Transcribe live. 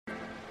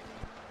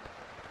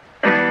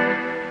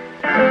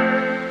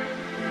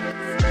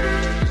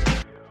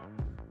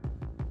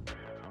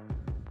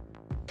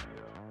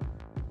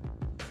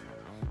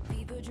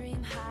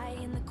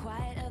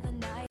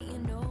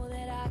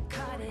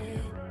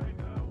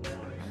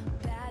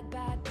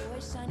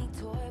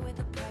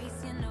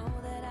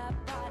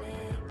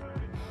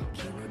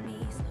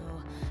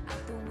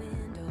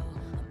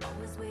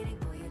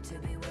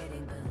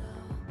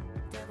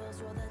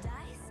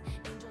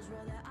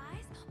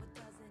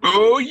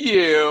Oh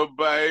yeah,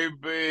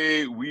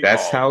 baby. We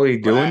That's are how we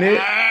doing it.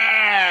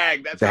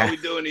 back. That's how That we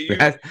doing it. You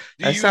that do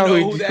that's you how know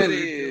we who that doing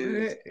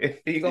is? it. If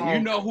you Do you gonna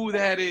know come who on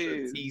that with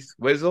the is? T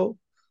Swizzle, T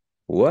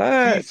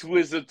what?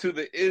 Swizzle to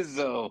the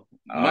Izzo.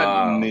 My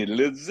Oh,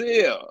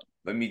 Lizelle.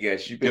 let me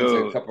guess. You've been to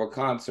a Dude. couple of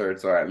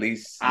concerts, or at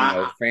least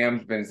I,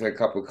 fam's been to a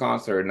couple of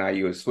concerts. Now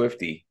you a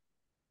Swifty.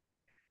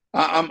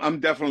 I'm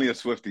definitely a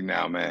Swifty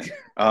now, man.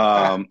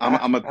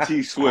 I'm a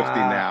T Swifty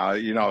now.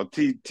 You know,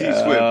 T Swift,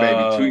 baby.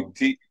 Oh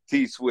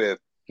T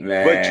Swift. But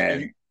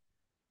man,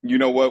 you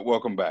know what?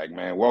 Welcome back,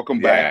 man. Welcome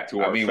back yeah.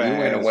 to I our mean, we went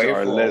fans, to away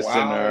our for a while and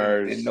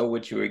didn't listeners. know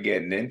what you were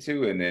getting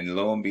into, and then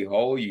lo and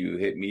behold, you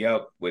hit me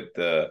up with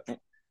the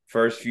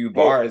first few For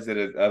bars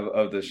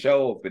of the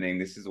show opening.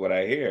 This is what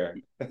I hear.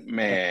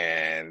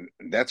 Man,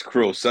 that's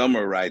Cruel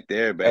Summer right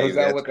there, Is baby. that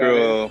That's what that is?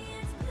 Cruel.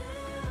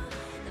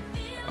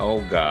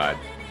 Oh God.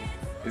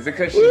 Is it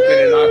because she's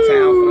been in our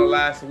town for the Woo!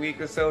 last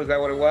week or so? Is that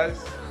what it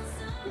was?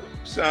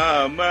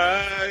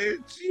 Summer,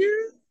 it's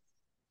you.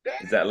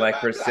 Is that like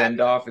her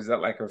send off? Is that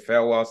like her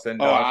farewell send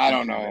Oh, off I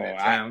since don't she's been know. in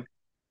town?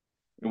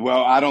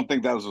 I don't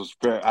think that was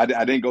fair. I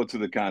didn't go to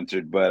the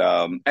concert,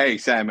 but hey,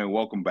 Simon,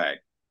 welcome back.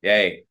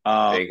 Yay.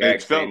 Big It's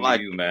X, felt same to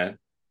like you, man.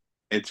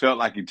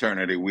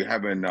 eternity. We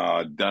haven't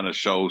done a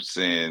show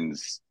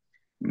since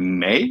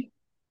May.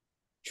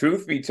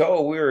 Truth be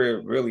told, we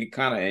were really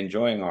kind of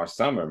enjoying our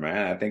summer,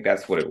 man. I think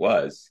that's what it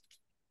was.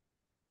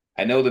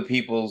 I know the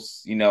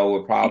people's,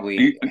 were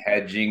probably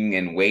hedging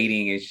and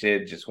waiting and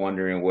shit, just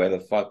wondering where the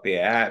fuck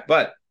they're at.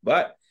 But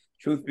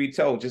truth be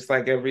told, just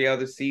like every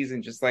other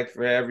season, just like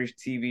for every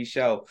TV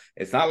show,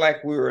 it's not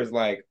like we were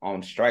like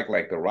on strike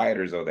like the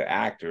writers or the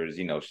actors.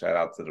 Shout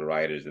out to the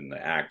writers and the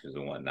actors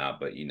and whatnot.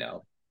 But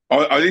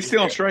Are they we're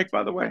still on here. strike,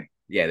 by the way?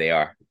 Yeah, they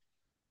are.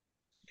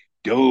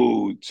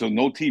 Dude, so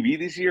no TV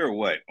this year or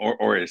what?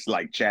 Or it's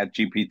like Chat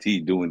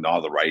GPT doing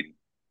all the writing.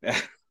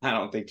 I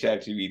don't think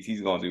ChatGPT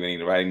is going to do any of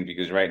the writing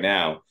because right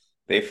now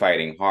they're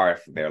fighting hard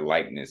for their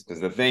likeness.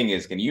 Because the thing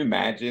is, can you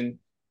imagine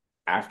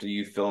after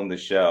you film the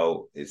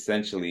show,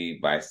 essentially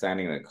by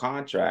signing the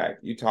contract,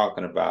 you're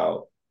talking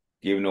about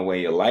giving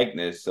away your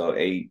likeness, so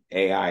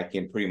AI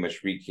can pretty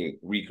much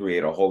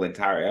recreate a whole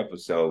entire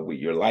episode with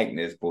your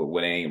likeness, but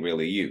what ain't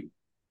really you.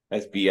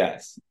 That's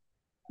BS.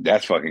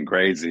 That's fucking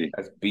crazy.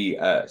 That's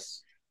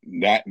BS.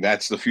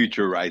 That's the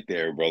future right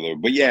there, brother.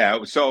 But yeah,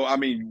 so I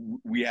mean,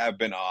 we have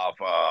been off.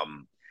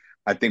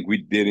 I think we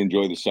did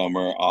enjoy the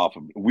summer off.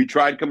 We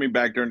tried coming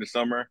back during the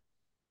summer.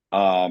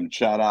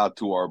 Shout out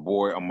to our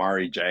boy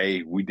Amari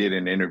J. We did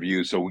an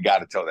interview, so we got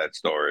to tell that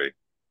story.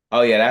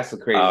 Oh yeah, that's a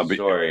crazy But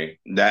story.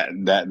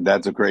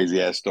 that's a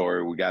crazy ass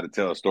story. We got to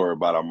tell a story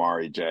about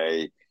Amari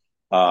J.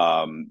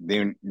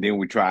 Then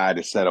we tried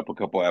to set up a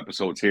couple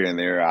episodes here and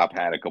there. I've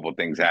had a couple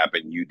things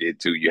happen. You did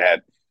too. You had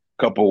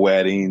a couple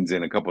weddings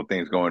and a couple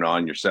things going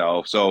on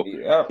yourself. So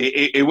Yep.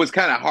 it was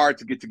kind of hard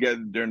to get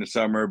together during the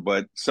summer,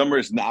 but summer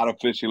is not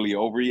officially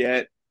over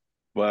yet.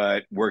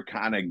 But we're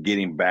kind of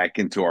getting back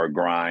into our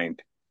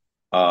grind.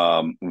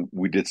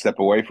 We did step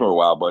away for a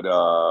while, but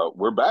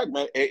we're back,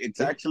 man.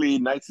 It's actually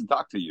nice to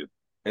talk to you.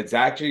 It's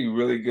actually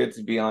really good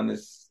to be on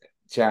this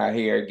chat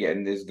here,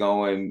 getting this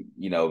going.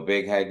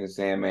 Big Heck and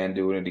Sandman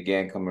doing it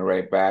again, coming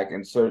right back,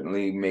 and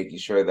certainly making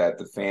sure that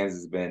the fans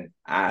has been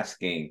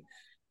asking,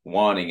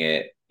 wanting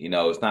it.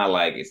 It's not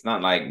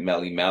like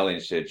Melly Mel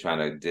and shit trying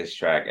to diss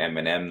track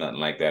Eminem, nothing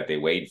like that. They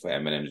waited for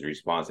Eminem's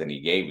response and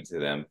he gave it to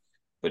them.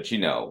 But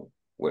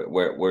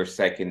we're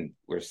second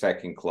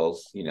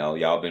close.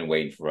 Y'all been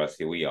waiting for us.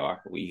 Here we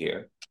are. We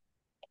here.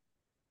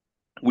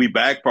 We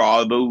back for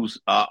all those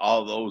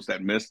that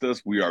missed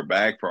us. We are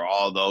back for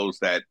all those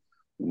that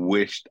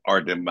wished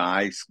our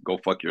demise. Go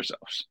fuck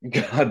yourselves.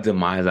 God,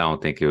 demise. I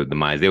don't think it was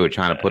demise. They were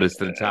trying to put us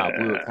to the top.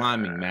 We were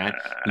climbing, man.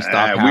 We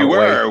stopped halfway.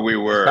 We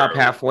We stopped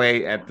were.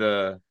 halfway at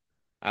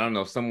I don't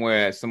know,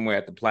 somewhere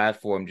at the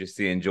platform just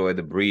to enjoy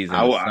the breeze and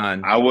the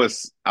sun. I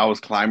was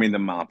climbing the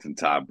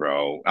mountaintop,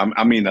 bro.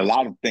 I mean, a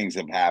lot of things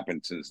have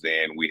happened since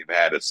then. We've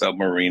had a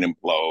submarine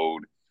implode.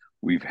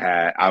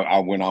 I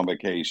went on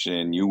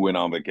vacation. You went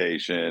on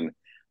vacation.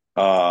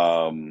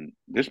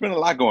 There's been a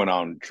lot going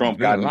on. It's Trump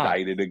been a got lot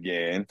indicted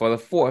again for the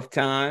fourth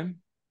time.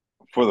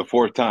 for the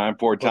fourth time,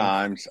 four For the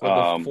times.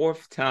 for the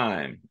fourth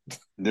time.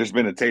 There's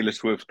been a Taylor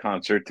Swift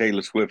concert,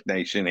 Taylor Swift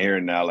Nation here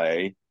in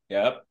LA.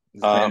 Yep.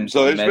 It's Um, been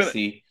so a there's been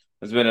messy.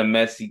 There's been a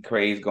messy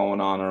craze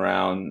going on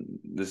around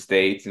the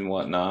states and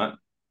whatnot.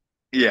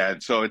 Yeah,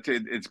 so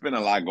it's been a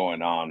lot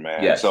going on,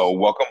 man. So Yes.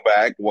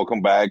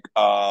 welcome back.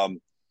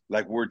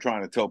 Like we're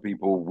trying to tell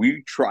people,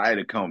 we try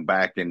to come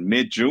back in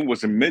mid June.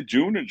 Was it mid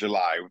June or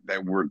July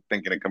that we're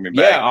thinking of coming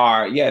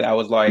Yeah. back? That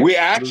was like We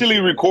actually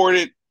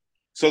recorded.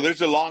 So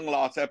there's a long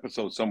lost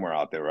episode somewhere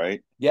out there,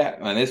 right? Yeah,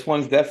 and this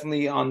one's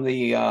definitely on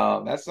the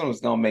that's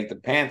one's gonna make the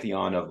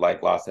pantheon of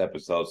like lost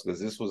episodes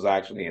because this was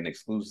actually an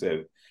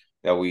exclusive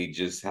that we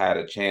just had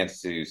a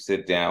chance to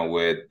sit down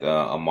with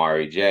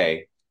Amari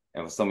J.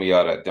 And for some of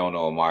y'all that don't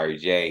know Amari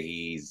J,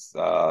 he's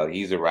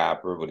a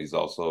rapper, but he's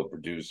also a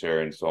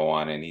producer and so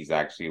on. And he's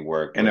actually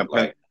worked And with a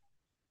pen,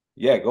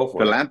 Yeah, go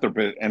for it.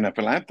 philanthropist and a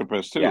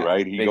philanthropist too, Yeah,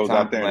 right? He big goes time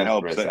out there and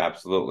helps. philanthropist.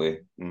 Absolutely.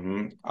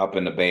 Up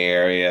in the Bay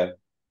Area.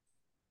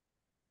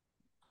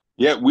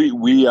 Yeah,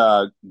 we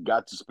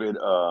got to spit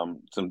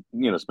some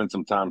spend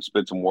some time,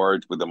 spit some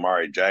words with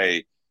Amari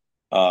J.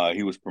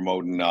 He was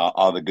promoting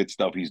all the good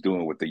stuff he's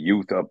doing with the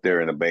youth up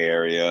there in the Bay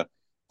Area,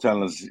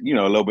 telling us a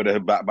little bit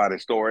about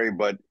his story.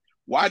 But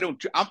why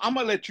don't you? I'm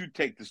gonna let you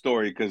take the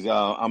story because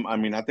I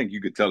mean I think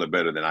you could tell it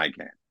better than I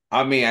can.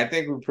 I mean, I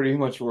think we pretty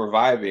much were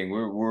vibing.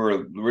 We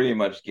were really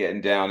much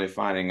getting down and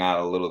finding out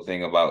a little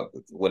thing about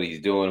what he's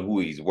doing, who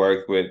he's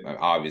worked with.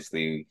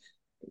 Obviously,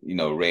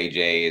 Ray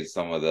J is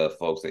some of the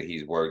folks that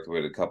he's worked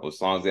with a couple of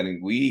songs,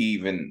 and we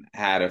even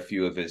had a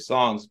few of his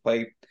songs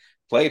played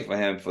for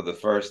him for the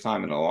first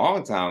time in a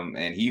long time,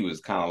 and he was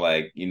kind of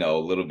like, a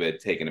little bit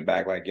taken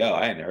aback, like, yo,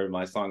 I hadn't heard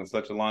my song in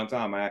such a long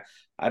time. I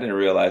didn't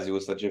realize it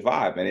was such a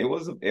vibe, and it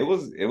was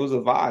a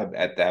vibe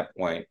at that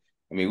point.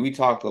 I mean, we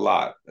talked a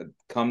lot.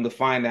 Come to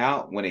find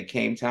out, when it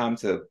came time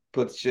to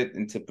put shit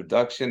into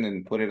production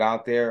and put it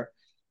out there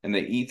in the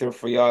ether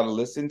for y'all to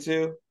listen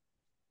to,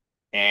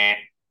 and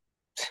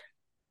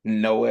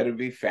nowhere to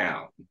be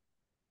found.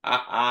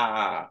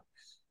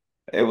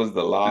 It was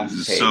the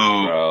lost tapes, So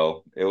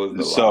bro. It was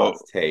the so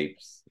lost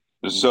tapes.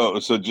 so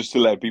just to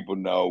let people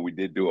know, we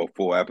did do a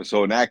full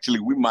episode, and actually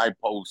we might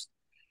post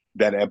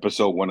that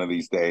episode one of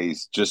these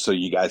days, just so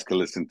you guys can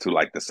listen to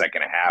like the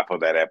second half of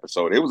that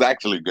episode. It was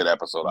actually a good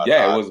episode, I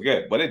Yeah, it thought. was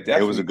good, but it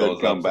It was definitely a good goes up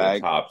to the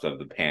comeback. tops of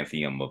the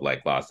pantheon of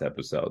like lost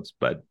episodes.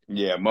 But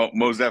Yeah,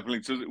 most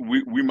definitely. So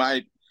we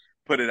might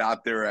put it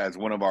out there as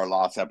one of our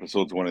lost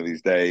episodes one of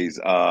these days.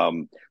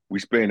 We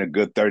spent a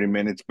good 30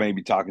 minutes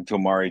maybe talking to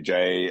Amari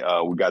J.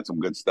 We got some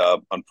good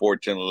stuff.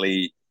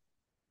 Unfortunately,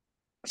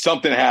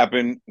 something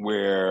happened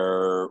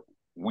where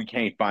we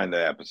can't find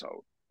the episode.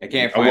 I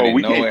can't find Well, it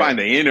we can't nowhere. find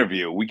the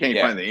interview. We can't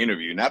Yeah, find the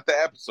interview, not the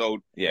episode,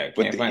 yeah,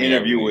 but can't the find the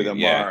interview with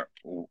interview. Yeah,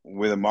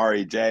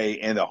 Amari J.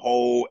 And the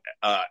whole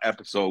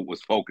episode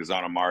was focused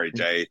on Amari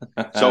J.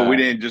 So we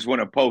yeah. didn't just want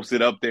to post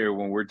it up there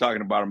when we're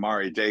talking about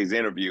Amari J's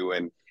interview,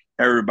 and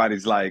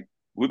everybody's like,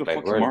 "Who the Like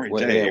fuck's Amari yeah,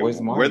 J? where's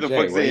Where Marty the J?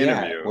 fuck's Where the he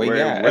at? interview? Where he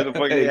Where the at?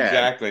 fuck he at?"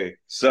 Exactly.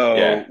 So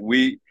Yeah,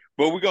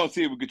 but we're gonna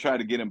see if we could try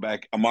to get him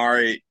back.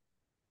 Amari,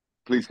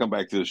 please come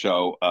back to the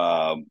show.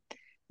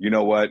 You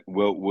know what?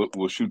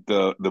 We'll shoot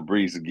the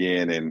breeze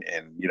again and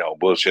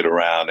bullshit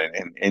around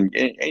and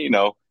get to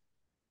know him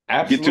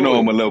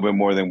absolutely. a little bit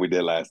more than we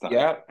did last time.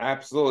 Yeah,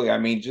 absolutely. I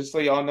mean, just so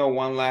y'all know,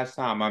 one last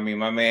time. I mean,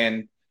 my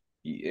man,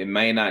 it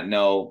may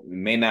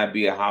not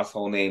be a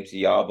household name to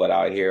y'all, but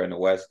out here in the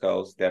West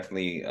Coast,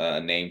 definitely a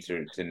name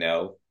to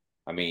know.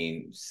 I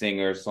mean,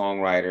 singer,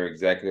 songwriter,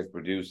 executive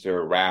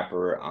producer,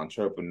 rapper,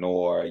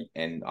 entrepreneur,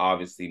 and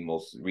obviously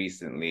most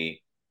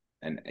recently,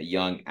 a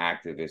young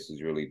activist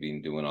who's really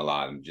been doing a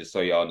lot. And just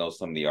so y'all know,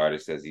 some of the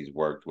artists that he's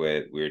worked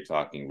with, we're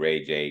talking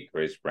Ray J,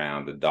 Chris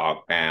Brown, the Dog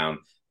Pound,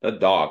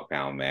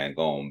 man,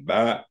 going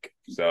back.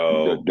 The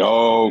So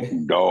dog,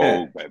 baby,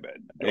 dog,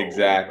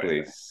 exactly.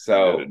 baby, the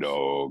So,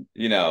 dog.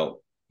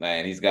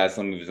 man, he's got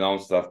some of his own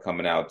stuff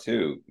coming out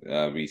too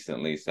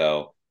recently.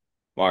 So,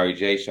 Mari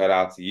J, shout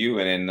out to you,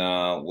 and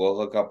then we'll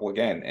hook up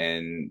again.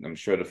 And I'm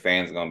sure the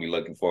fans are gonna be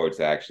looking forward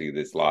to actually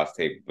this lost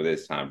tape for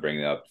this time,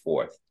 bringing it up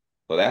forth.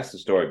 So that's the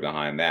story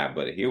behind that.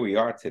 But here we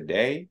are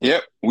today,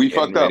 Yep, we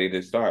getting fucked up. ready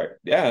to start.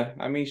 Yeah,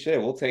 I mean, shit,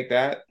 we'll take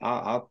that.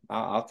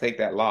 I'll take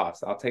that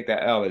loss. I'll take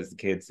that L, as the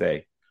kids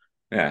say.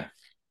 Yeah.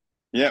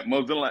 Yeah,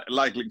 most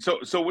likely.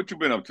 So what you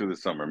been up to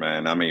this summer,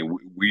 man? I mean,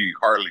 we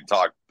hardly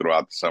talked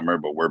throughout the summer,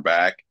 but we're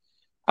back.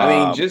 I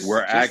mean, We're just a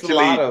lot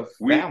actually of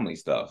we family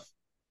stuff.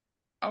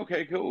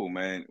 Okay, cool,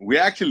 man. We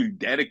actually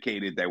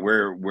dedicated that.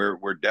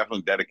 We're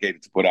definitely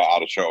dedicated to put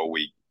out a show a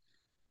week.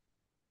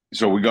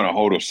 So we're gonna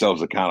hold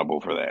ourselves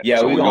accountable for that. Yeah,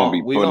 So we're we're gonna gonna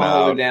be we're putting gonna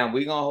hold it out. down.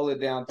 We're gonna hold it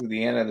down through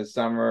the end of the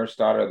summer,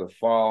 start of the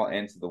fall,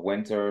 into the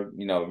winter.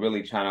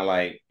 Really trying to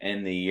like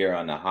end the year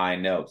on a high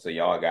note. So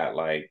y'all got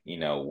like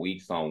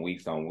weeks on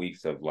weeks on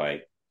weeks of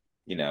like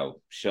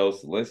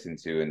shows to listen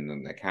to, and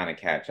then kind of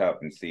catch up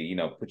and see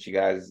put you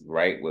guys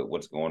right with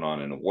what's going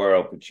on in the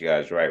world, put you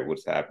guys right with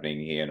what's happening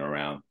here and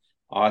around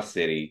our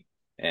city,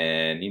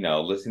 and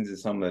listen to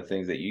some of the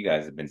things that you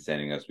guys have been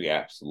sending us. We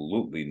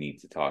absolutely need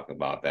to talk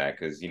about that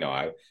because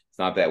I it's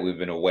not that we've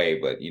been away,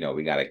 but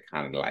we got to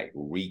kind of like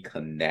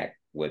reconnect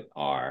with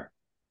our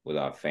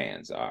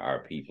fans,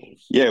 our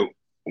peoples. Yeah,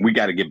 we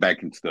got to get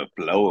back into the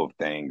flow of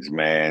things,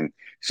 man.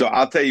 So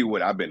I'll tell you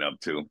what I've been up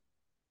to.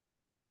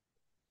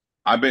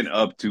 I've been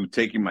up to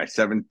taking my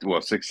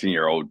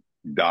 16-year-old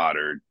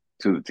daughter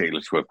to the Taylor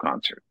Swift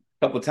concert.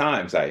 Couple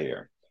times I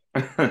hear.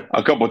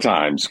 A couple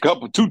times,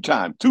 two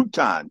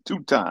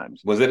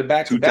times, Was it a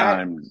back to two back?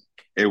 times.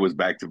 It was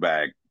back to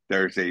back.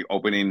 Thursday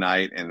opening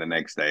night and the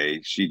next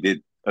day. She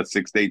did a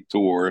 6-day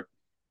tour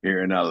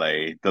here in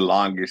LA, the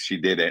longest she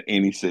did at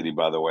any city,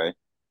 by the way.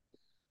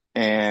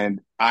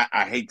 And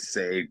I hate to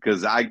say it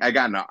because I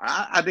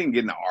didn't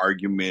get in an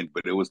argument,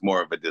 but it was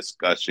more of a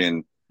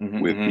discussion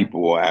with Mm-hmm.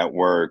 people at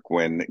work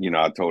when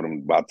I told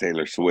them about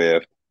Taylor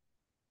Swift.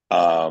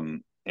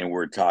 And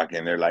we're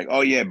talking. They're like,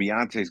 "Oh yeah,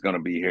 Beyonce's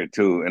gonna be here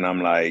too," and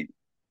I'm like,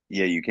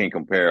 yeah, you can't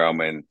compare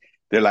them. And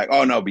they're like,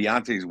 oh no,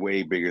 Beyonce's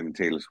way bigger than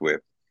Taylor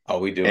Swift. Oh,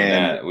 we doing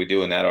And that. We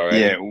doing that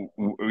yeah,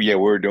 already. yeah,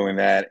 we're doing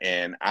that.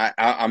 And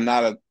I'm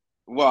not a,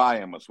 well, I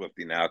am a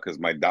Swiftie now because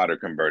my daughter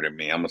converted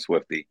me. I'm a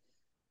Swiftie.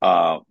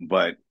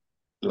 But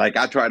like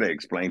I try to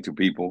explain to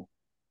people,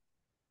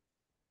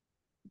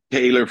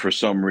 Taylor for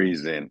some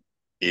reason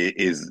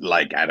is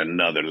like at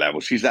another level.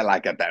 She's at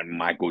like at that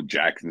Michael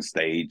Jackson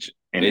stage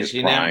in Is his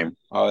she now? prime.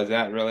 Oh, is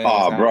that really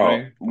what's Oh, bro.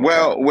 happening?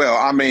 Okay. Well,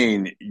 I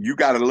mean, you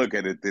got to look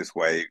at it this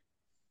way.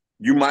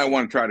 You might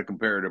want to try to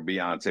compare her to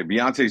Beyonce.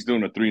 Beyonce's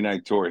doing a 3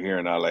 night tour here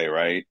in LA,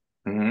 right?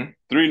 Mm-hmm.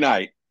 3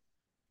 night,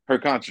 her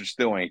concert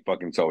still ain't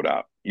fucking sold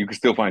out. You can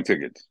still find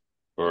tickets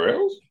For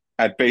reals?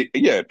 at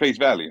face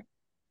value.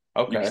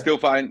 You can Okay. still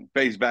find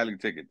face value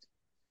tickets.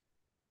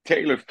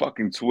 Taylor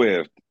fucking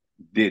Swift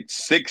did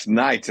 6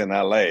 nights in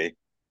LA,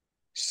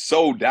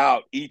 sold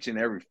out each and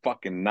every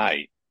fucking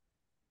night.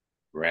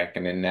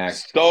 Reckoning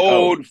that.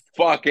 Oh, Sold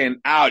fucking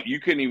out. You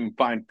couldn't even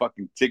find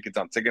fucking tickets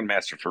on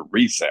Ticketmaster for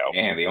resale.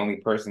 man, the only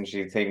person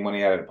she'd take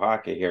money out of the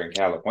pocket here in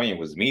California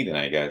was me, then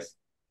I guess.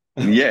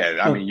 Yeah,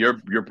 I mean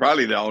you're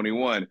probably the only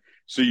one.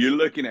 So you're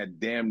looking at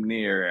damn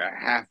near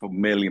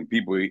 500,000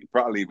 people,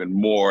 probably even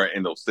more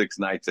in those 6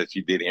 nights that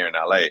she did here in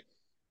LA.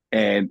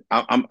 And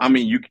I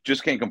mean, you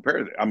just can't compare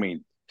it. I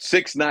mean,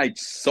 6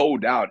 nights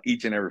sold out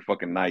each and every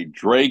fucking night.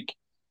 Drake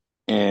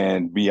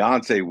and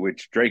Beyonce,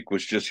 which Drake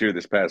was just here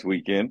this past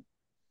weekend.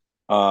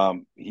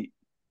 He,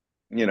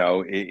 you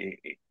know, he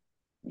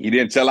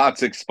didn't sell out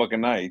 6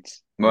 fucking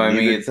nights. Well, I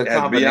mean, Neither it's a has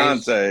combination.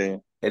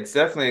 Beyonce. It's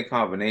definitely a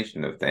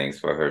combination of things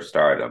for her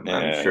stardom. I'm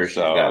Yeah, sure she's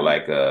got so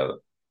like a,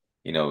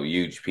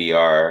 huge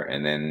PR,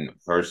 and then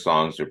her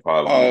songs are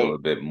probably a oh little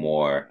bit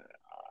more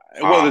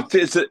well, pop.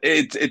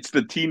 it's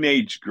the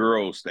teenage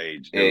girl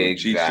stage, dude.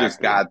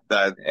 Exactly.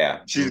 Yeah.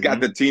 She's got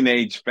the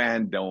teenage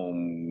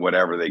fandom,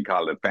 whatever they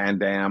call it,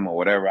 fandom or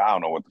whatever. I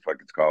don't know what the fuck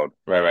it's called.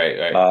 Right, right,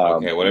 right.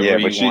 Okay, whatever Yeah,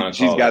 but you want to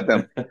she's call got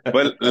them. it.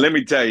 But let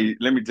me tell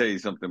you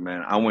something,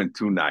 man. I went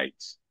 2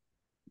 nights.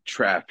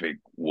 Traffic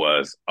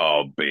was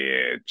a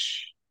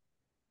bitch.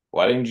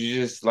 Why didn't you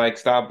just like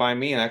stop by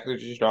me and I could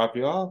just drop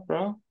you off,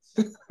 bro?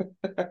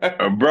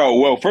 Bro,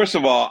 well, first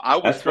of all, I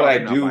was That's what I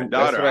dropping off my do.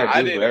 That's daughter. what I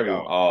I do for didn't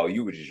everyone. go. Oh,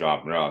 you were just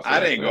dropping her off, so I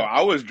that's didn't go. it.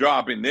 I was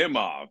dropping them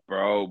off,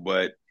 bro.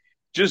 But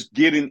just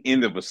getting in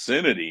the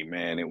vicinity,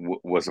 man,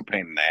 was a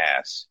pain in the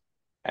ass.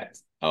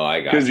 Oh,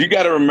 I Because got you. you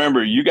got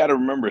to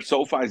remember,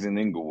 SoFi's in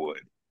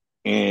Inglewood,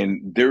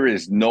 and there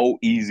is no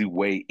easy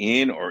way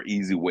in or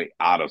easy way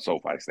out of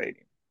SoFi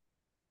Stadium.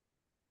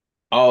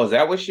 Oh, is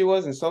that what she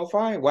was in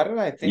SoFi? Why did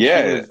I think she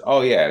Yeah, was?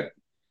 Oh, yeah.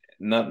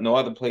 No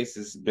other place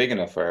is big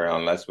enough for her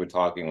unless we're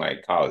talking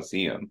like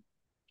Coliseum.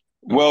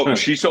 well,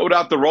 she sold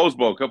out the Rose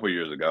Bowl a couple of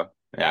years ago.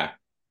 Yeah.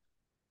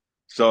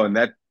 So, and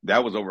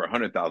that was over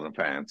 100,000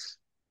 fans.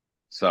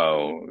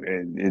 So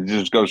it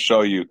just goes to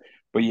show you.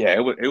 But yeah,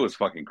 it was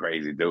fucking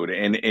crazy, dude.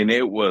 And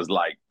it was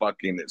like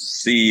fucking a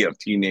sea of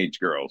teenage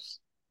girls.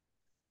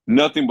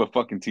 Nothing but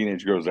fucking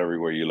teenage girls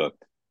everywhere you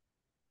looked.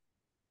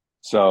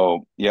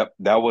 So, yep,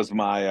 that was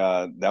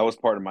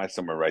part of my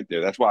summer right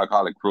there. That's why I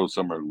call it cruel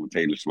summer with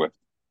Taylor Swift.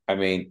 I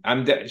mean,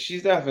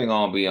 she's definitely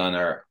gonna be on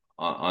her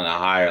on a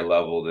higher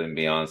level than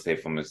Beyonce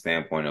from a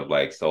standpoint of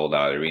like sold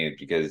out arenas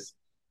because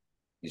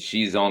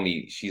she's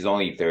only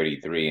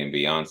 33 and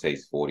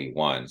Beyonce's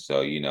 41.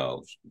 So,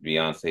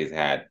 Beyonce's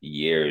had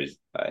years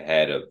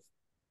ahead of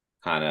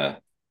kind of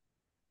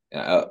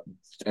uh,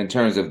 in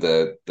terms of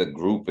the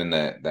group and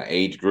the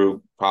age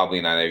group.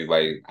 Probably not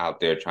everybody out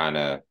there trying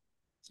to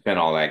spend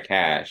all that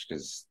cash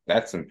because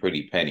that's some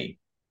pretty penny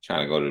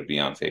trying to go to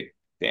Beyonce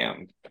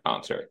damn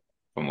concert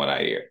from what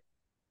I hear.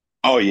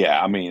 Oh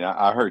yeah, I mean,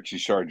 I heard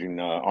she's charging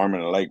arm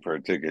and a leg for her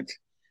tickets.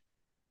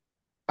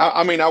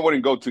 I mean, I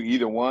wouldn't go to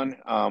either one.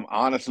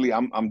 Honestly,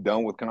 I'm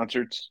done with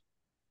concerts.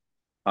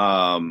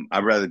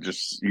 I'd rather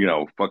just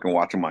fucking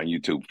watch them on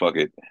YouTube. Fuck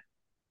it,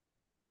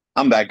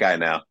 I'm that guy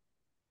now.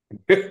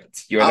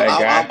 You're that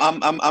guy.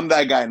 I'm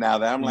that guy now.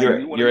 That I'm like, You're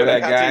you want to you're go to the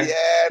that concert?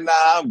 guy. Yeah,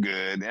 nah, I'm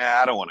good. Yeah,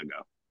 I don't want to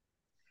go.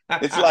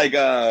 It's like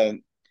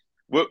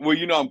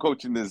well, I'm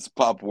coaching this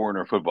Pop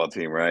Warner football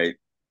team, right?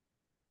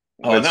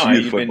 Oh It's no,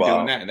 youth you've been doing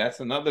football. that. That's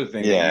another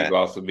thing that you've Yeah,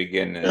 also been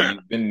getting.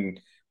 You've been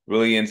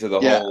really into the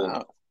whole,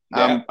 yeah.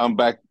 yeah, I'm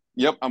back.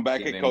 Yep, I'm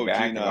back at giving back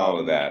coaching. and all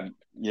of that.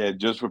 Yeah,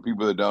 just for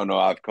people that don't know,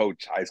 I've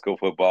coached high school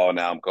football.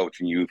 Now I'm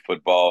coaching youth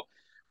football.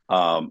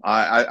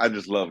 I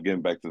just love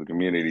getting back to the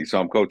community. So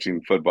I'm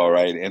coaching football,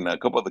 right? And a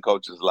couple of the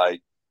coaches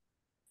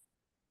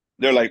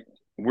they're like,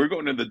 we're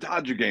going to the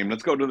Dodger game.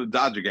 Let's go to the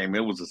Dodger game.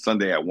 It was a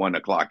Sunday at 1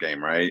 o'clock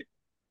game, right?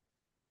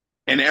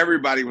 And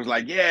everybody was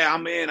like, "Yeah,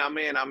 I'm in, I'm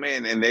in, I'm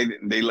in." And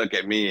they look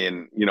at me,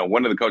 and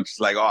one of the coaches is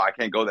like, "Oh, I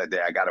can't go that day.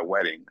 I got a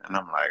wedding." And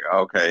I'm like,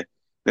 "Okay."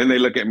 Then they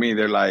look at me.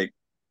 They're like,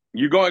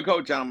 "You going,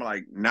 coach?" And I'm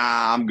like,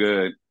 "Nah, I'm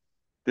good."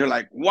 They're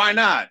like, "Why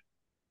not?"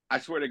 I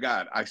swear to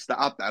God, I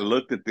stopped. I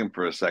looked at them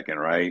for a second,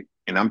 right?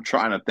 And I'm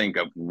trying to think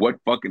of what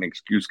fucking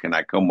excuse can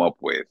I come up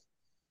with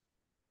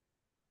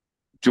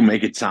to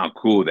make it sound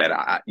cool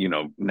that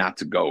not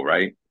to go,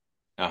 right?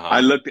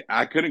 Uh-huh.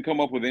 I couldn't come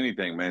up with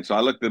anything, man. So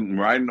I looked him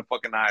right in the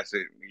fucking eye and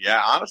said,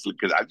 yeah, honestly,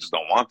 because I just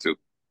don't want to.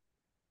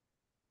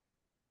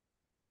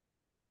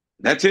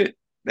 That's it.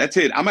 That's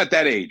it. I'm at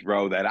that age,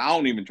 bro, that I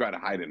don't even try to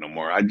hide it no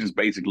more. I just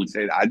basically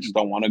say I just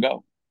don't want to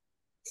go.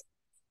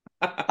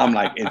 I'm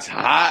like, it's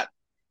hot.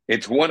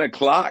 It's 1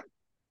 o'clock.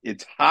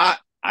 It's hot.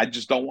 I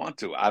just don't want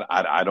to.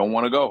 I don't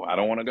want to go. I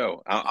don't want to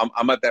go.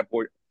 I'm at that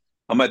point.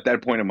 I'm at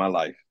that point in my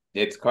life.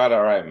 It's quite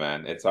all right,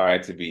 man. It's all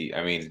right to be.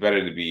 I mean, it's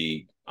better to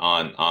be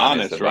honest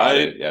Honest, about right?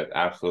 it. Yeah,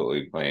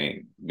 absolutely.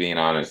 Playing being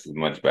honest is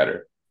much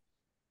better.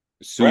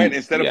 Right. Suits,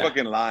 Instead of yeah,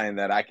 fucking lying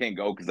that I can't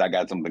go because I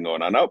got something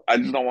going on. Nope. I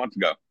just don't want to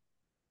go.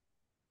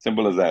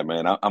 Simple as that,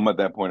 man. I'm at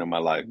that point in my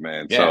life,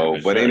 man. yeah, So,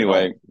 for but sure.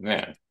 anyway, No,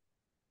 yeah,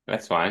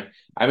 that's fine.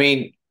 I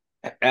mean,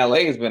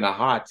 LA has been a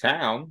hot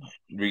town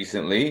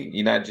recently.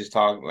 You're not just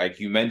talking like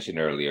you mentioned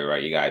earlier,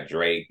 right? You got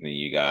Drake, then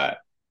you got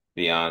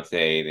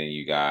Beyonce, then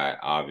you got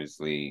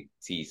obviously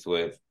T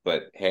Swift.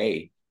 But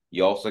hey,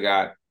 you also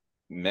got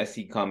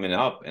Messi coming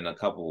up in a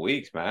couple of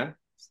weeks, man.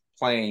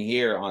 Playing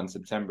here on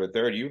September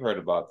 3rd. You heard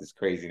about this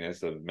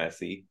craziness of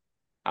Messi,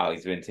 how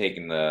he's been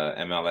taking the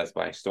MLS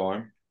by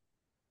storm.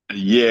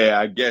 yeah,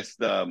 I guess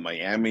the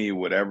Miami,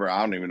 whatever.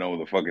 I don't even know what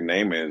the fucking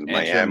name is.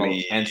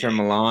 Miami. Enter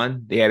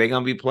Milan. Yeah, they're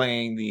gonna be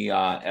playing the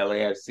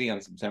LAFC on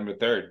September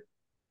 3rd.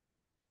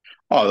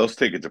 Oh, those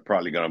tickets are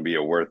probably going to be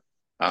a worth.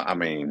 I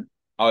mean,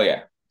 Oh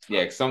yeah,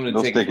 yeah. Some of the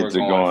those tickets were tickets are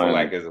going for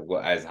like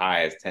going. as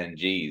high as 10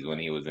 G's when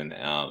he was in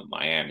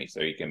Miami.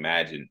 So you can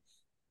imagine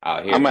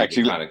out here I'm people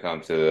actually. trying to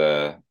come to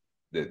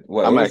the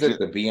what I'm was it,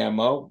 actually. the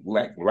BMO,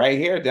 like right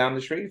here down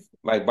the street,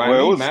 like by Well,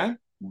 it me, was. man.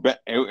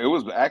 It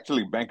was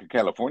actually Bank of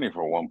California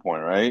for one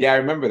point, right? Yeah, I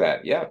remember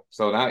that. Yeah.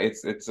 So now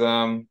it's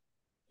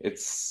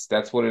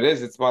that's what it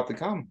is. It's about to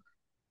come.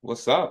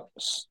 What's up?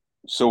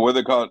 So what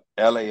they call it,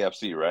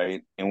 LAFC,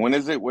 right? And when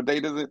is it? What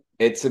date is it?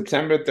 It's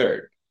September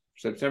 3rd.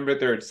 September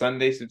 3rd,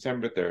 Sunday,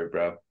 September 3rd,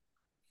 bro.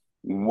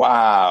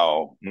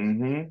 Wow.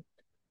 Mm-hmm.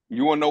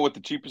 You want to know what the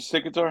cheapest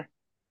tickets are?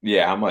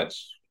 Yeah, how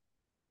much?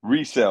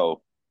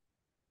 Resale.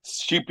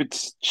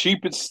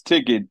 Cheapest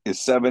ticket is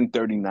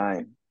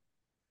 739,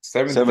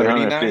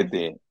 739?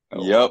 750.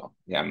 Oh Yep, wow.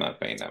 Yeah, I'm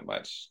not paying that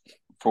much.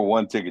 for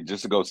one ticket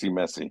just to go see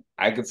Messi.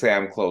 I could say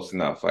I'm close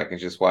enough. I can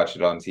just watch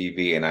it on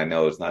TV and I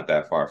know it's not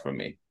that far from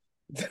me.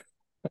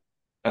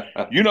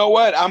 You know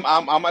what?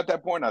 I'm at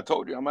that point. I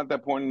told you I'm at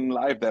that point in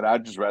life that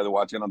I'd just rather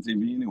watch it on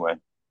TV anyway.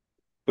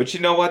 But you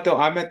know what though?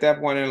 I'm at that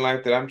point in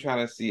life that I'm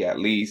trying to see at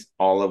least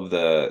all of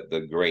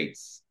the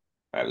greats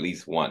at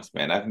least once,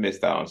 man. I've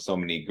missed out on so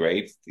many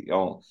greats.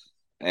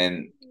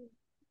 And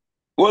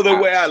Well, I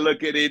the way I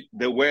look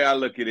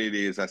at it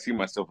is I see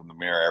myself in the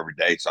mirror every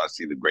day, so I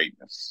see the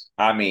greatness.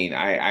 I mean,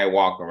 I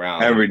walk around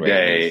with Every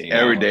greatness, day, you know.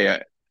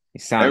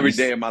 every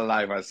day of my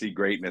life, I see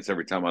greatness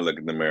every time I look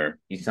in the mirror.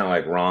 You sound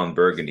like Ron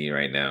Burgundy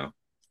right now.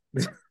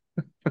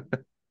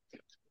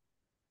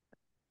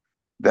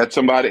 That's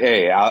somebody.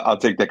 Hey, I'll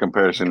take that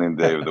comparison in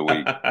day of the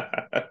week.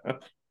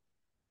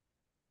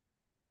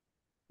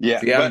 Yeah,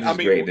 See, I'm but I just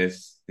mean,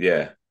 greatness.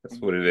 Yeah, that's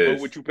what it but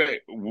is. would you pay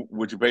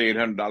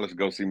 $800 to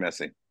go see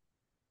Messi?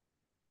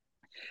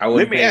 I Let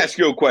wouldn't me pay. ask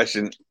you a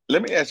question.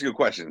 Let me ask you a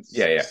question.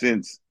 Yeah, yeah.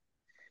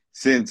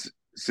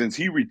 Since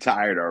he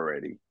retired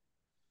already,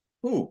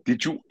 Who?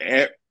 did you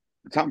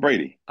Tom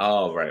Brady?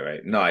 Oh, right,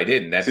 right. No, I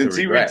didn't. That's a Since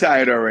he regret.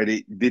 retired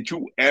already, did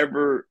you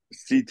ever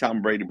see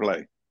Tom Brady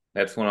play?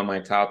 That's one of my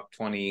top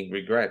 20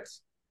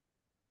 regrets.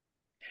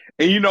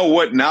 And you know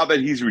what? Now that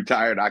he's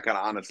retired, I can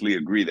honestly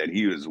agree that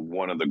he is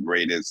one of the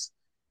greatest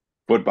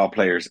football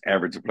players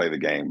ever to play the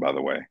game. By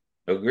the way,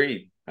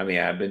 Agreed. I mean,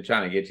 I've been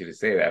trying to get you to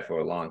say that for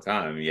a long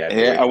time. You had to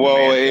yeah. wait for the Well,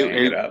 man to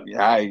hang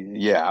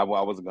it up. I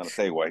wasn't gonna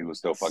say why he was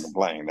still fucking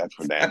playing. That's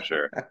for damn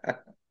sure.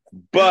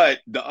 But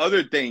the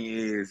other thing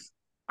is,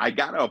 I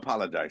gotta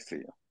apologize to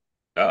you.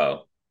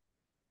 Oh,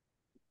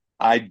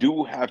 I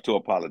do have to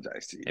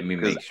apologize to you let me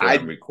because make sure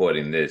I'm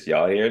recording this.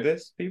 Y'all hear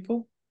this,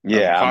 people?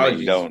 yeah, I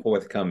mean, Apologies don't.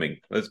 forthcoming.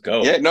 Let's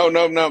Yeah, go. no,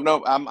 no, no,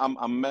 no.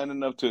 I'm man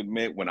enough to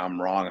admit when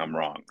I'm wrong, I'm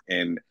wrong,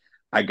 and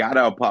I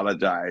gotta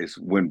apologize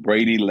when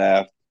Brady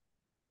left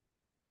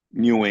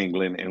New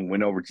England and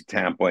went over to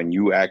Tampa, and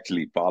you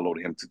actually followed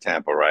him to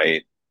Tampa,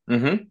 right?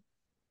 Mm-hmm.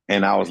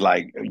 And I was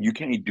like, you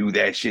can't do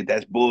that shit.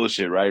 That's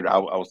bullshit, right? I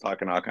was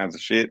talking all kinds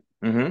of shit.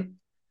 Mm-hmm.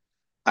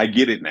 I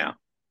get it now.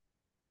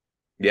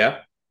 Yeah.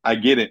 I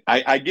get it.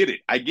 I get it.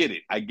 I get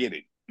it. I get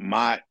it.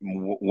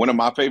 One of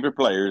my favorite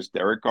players,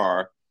 Derek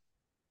Carr,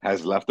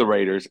 has left the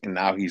Raiders and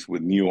now he's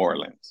with New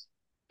Orleans.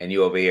 And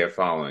you over here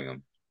following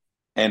him.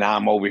 And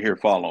I'm over here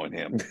following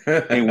him.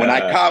 And when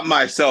I caught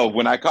myself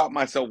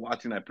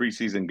watching that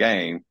preseason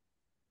game,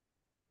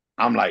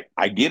 I'm like,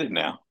 I get it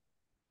now.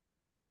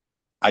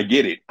 I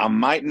get it. I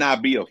might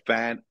not be a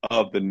fan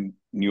of the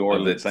New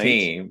Of the Orleans Saints,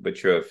 team,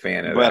 but you're a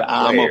fan of but that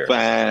I'm a player.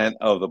 fan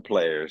of the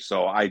players.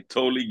 So I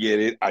totally get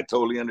it. I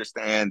totally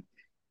understand.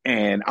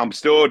 And I'm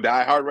still a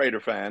diehard Raider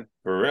fan.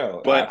 For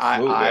real. But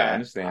Absolutely. I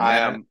understand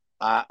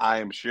that. I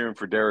am cheering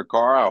for Derek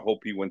Carr. I hope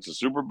he wins the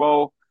Super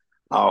Bowl.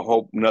 I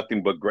hope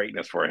nothing but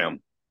greatness for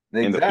him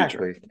in the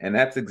future. Exactly. And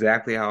that's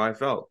exactly how I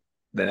felt.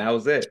 Then that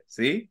was it.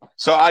 See?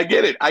 So I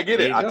get it. I get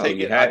There it. you I go. take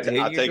You it. I, had t-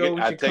 here I you take go it.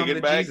 with I your take come it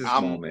to back. Jesus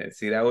moment.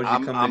 See, that was your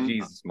come to I'm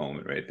Jesus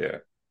moment right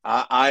there.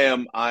 I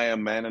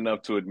am man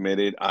enough to admit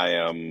it. I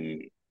am,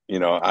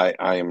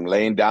 I am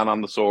laying down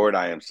on the sword.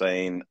 I am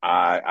saying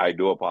I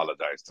do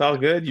apologize It's to all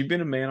him. good. You've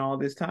been a man all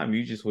this time.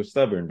 You just were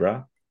stubborn, bro.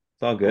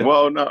 It's all good.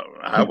 Well, no,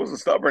 I wasn't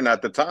stubborn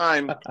at the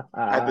time.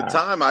 At the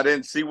time, I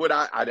didn't see what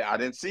I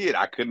didn't see it.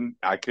 I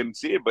couldn't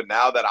see it. But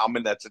now that I'm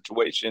in that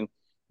situation,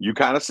 you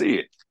kind of see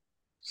it.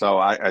 So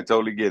I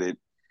totally get it.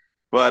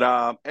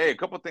 But hey, a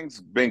couple of things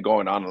been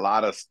going on. A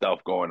lot of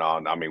stuff going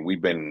on. I mean,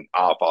 we've been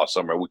off all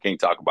summer. We can't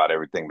talk about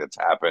everything that's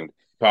happened.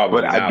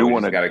 But Probably I not. do We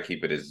want just to got to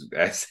keep it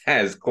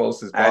as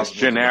close as as possible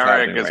to what's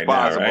generic happening as right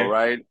now, possible, right?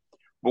 right?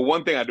 But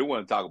one thing I do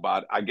want to talk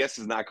about, I guess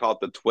it's not called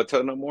the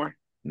Twitter no more.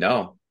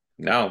 No,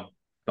 no.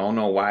 Don't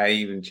know why I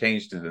even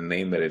changed to the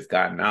name that it's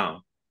got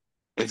now.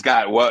 It's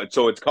got what?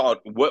 So it's called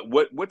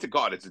what's it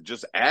called? Is it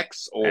just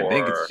X I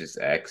think it's or just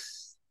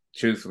X.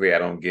 Truthfully, I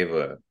don't give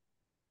a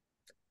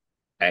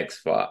X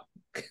fuck.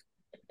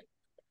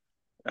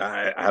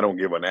 I don't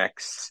give an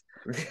X.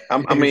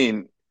 I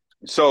mean,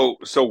 so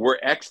we're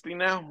Xing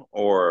now,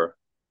 or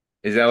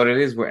Is that what it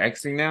is? We're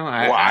Xing now?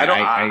 well, I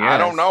I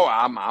don't guess. know.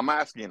 I'm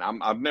asking.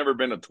 I've never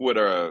been a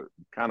Twitter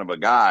kind of a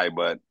guy,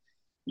 but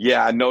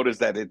yeah, I noticed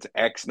that it's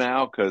X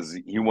now because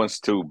he wants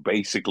to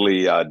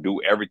basically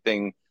do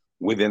everything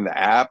within the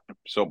app.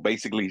 So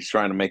basically, he's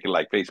trying to make it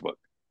like Facebook.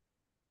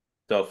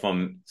 So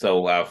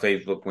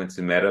Facebook went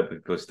to Meta,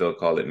 people still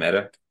call it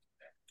Meta.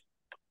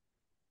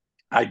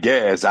 I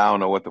guess I don't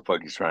know what the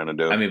fuck he's trying to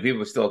I do. mean,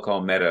 people still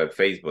call Meta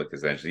Facebook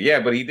essentially. Yeah,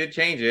 but he did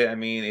change it. I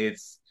mean,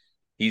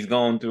 he's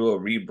going through a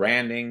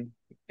rebranding,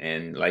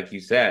 and like you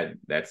said,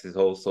 that's his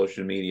whole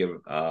social media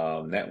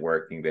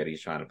networking that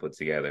he's trying to put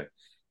together.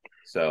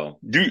 So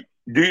Do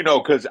do you know?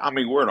 Because I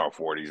mean, we're in our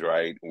 40s,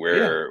 right?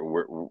 yeah,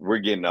 We're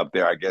getting up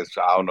there. I guess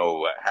I don't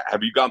know.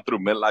 Have you gone through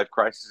midlife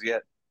crisis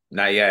yet?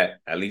 not yet.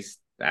 At least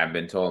I've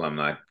been told I'm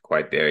not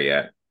quite there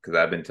yet because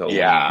I've been told when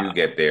you do Yeah,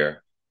 get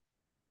there,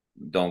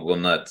 don't go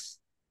nuts.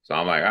 So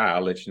I'm like, all right,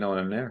 I'll let you know when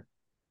I'm there.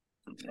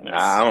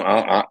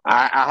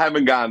 I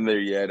haven't gotten there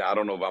yet. I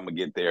don't know if I'm gonna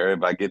get there.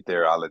 If I get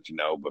there, I'll let you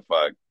know. But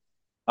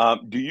fuck,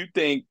 do you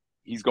think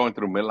he's going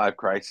through midlife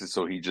crisis?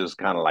 So he just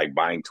kind of like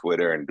buying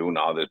Twitter and doing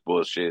all this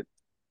bullshit?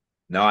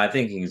 No, I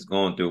think he's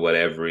going through what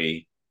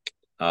every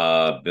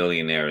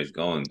billionaire is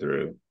going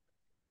through.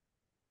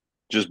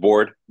 Just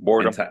boredom.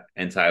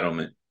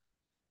 Entitlement.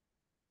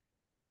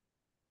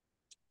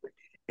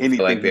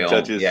 Feel like Anything they he don't,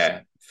 touches.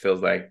 yeah,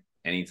 feels like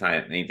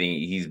anytime anything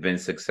he's been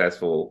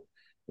successful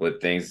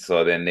with things,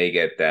 so then they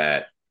get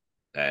that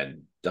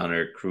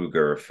Dunner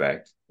Kruger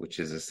effect, which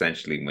is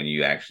essentially when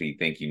you actually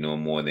think you know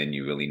more than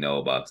you really know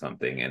about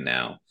something, and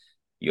now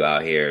you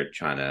out here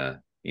trying to,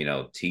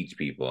 teach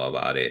people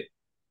about it.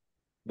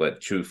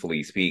 But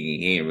truthfully speaking,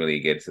 he didn't really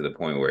get to the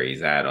point where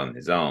he's at on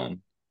his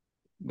own.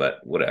 But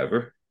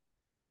whatever.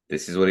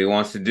 This is what he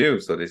wants to do.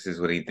 So this is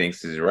what he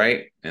thinks is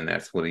right. And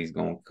that's what he's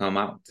going to come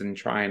out and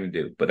trying to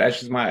do. But that's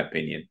just my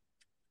opinion.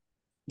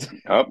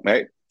 Up,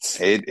 hey,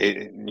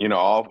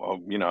 all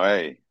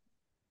hey,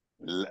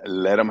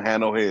 let him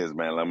handle his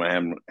man. Let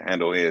him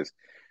handle his.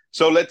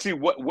 So let's see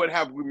what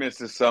have we missed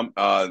this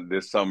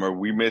summer.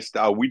 We missed.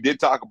 We did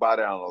talk about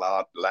it on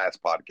the last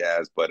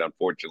podcast, but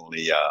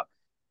unfortunately,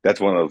 that's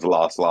one of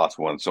those lost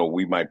ones. So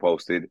we might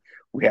post it.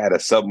 We had a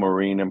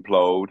submarine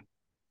implode.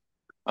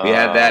 We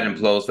had that Um,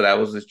 implode, so that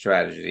was a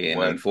tragedy. And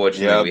when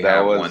unfortunately, yeah, we that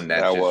have was one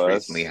that that just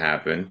recently was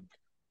happened.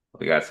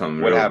 We got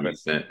something what real happened.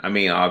 recent. I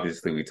mean,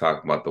 obviously, we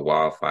talked about the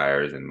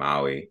wildfires in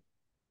Maui.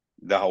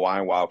 The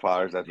Hawaiian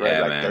wildfires. That's right.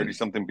 Yeah, Like 30 man.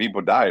 something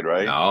people died.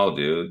 Right. No,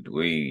 dude,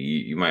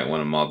 you might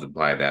want to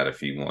multiply that a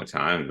few more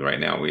times. Right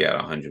now, we at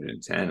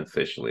 110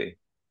 officially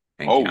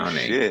and Oh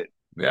counting. shit.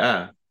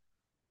 Yeah,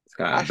 it's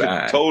kind I of should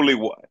bad. totally.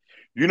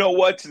 You know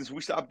what? Since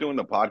we stopped doing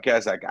the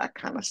podcast, I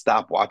kind of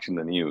stopped watching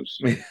the news.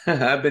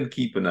 I've been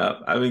keeping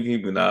up. I've been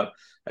keeping up.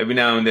 Every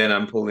now and then,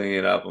 I'm pulling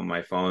it up on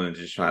my phone and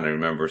just trying to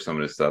remember some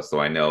of the stuff, so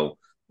I know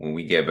when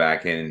we get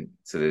back into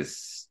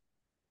this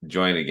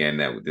joint again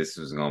that this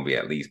is going to be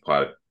at least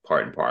part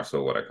and parcel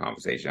of what our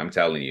conversation. I'm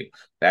telling you,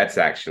 that's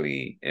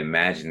actually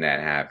imagine that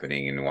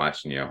happening and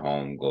watching your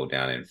home go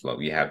down in flood.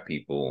 You have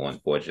people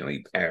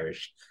unfortunately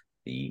perish.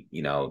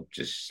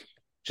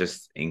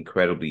 Just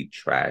incredibly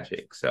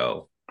tragic.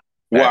 So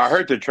Well, I that's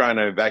heard they're trying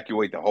to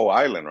evacuate the whole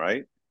island,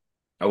 right?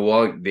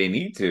 well, they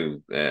need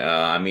to.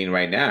 I mean,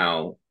 right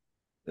now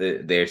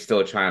they're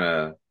still trying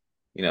to,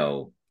 you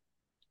know,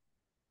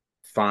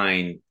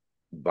 find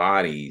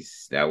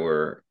bodies that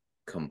were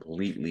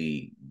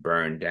completely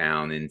burned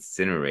down,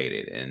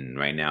 incinerated. And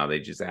right now they're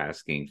just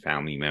asking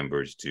family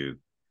members to,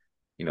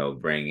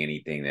 bring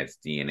anything that's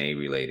DNA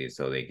related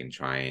so they can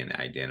try and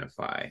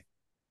identify,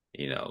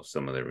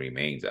 some of the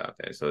remains out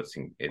there. So it's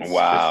just,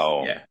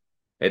 Wow, yeah,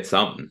 it's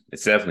something.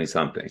 It's definitely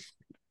something.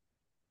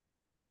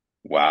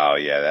 wow,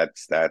 yeah,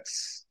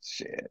 that's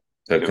shit,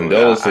 So dude. I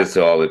condolences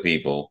to all the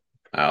people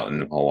out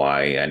in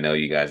Hawaii. I know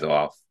you guys are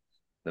off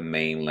the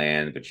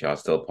mainland, but y'all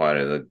still part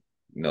of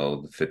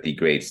the 50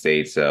 great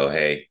states. So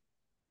hey,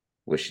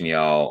 Wishing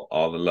y'all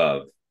all the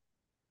love.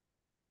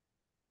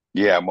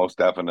 Yeah, most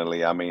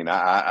definitely. I mean,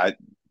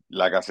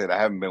 like I said, I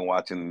haven't been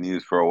watching the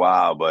news for a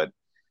while, but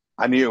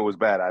I knew it was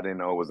bad. I didn't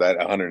know it was that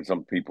 100 and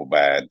some people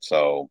bad.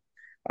 So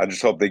I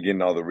just hope they're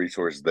getting all the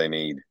resources they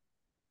need.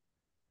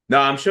 No,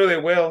 I'm sure they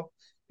will.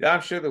 Yeah,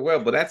 I'm sure they will.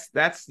 But that's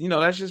that's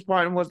just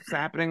part of what's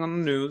happening on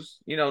the news.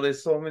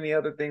 There's so many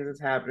other things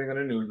that's happening on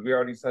the news. We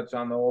already touched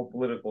on the whole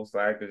political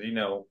side because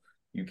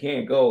you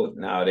can't go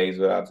nowadays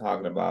without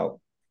talking about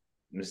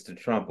Mr.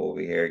 Trump over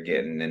here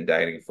getting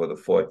indicted for the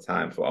fourth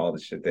time for all the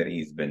shit that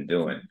he's been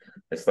doing.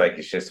 It's like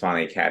it's just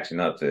finally catching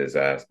up to his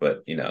ass.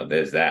 But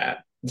there's that.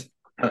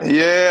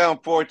 Yeah,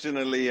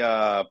 unfortunately,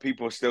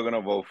 people are still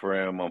gonna vote for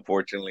him.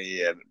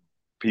 Unfortunately, and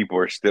people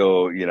are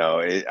still,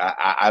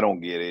 I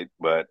don't get it,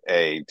 but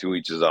hey, to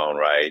each his own,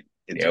 right?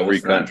 It's Yeah, a free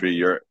what's not? country.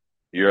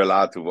 You're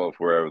allowed to vote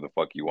for whatever the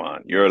fuck you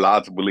want. You're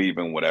allowed to believe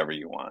in whatever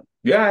you want.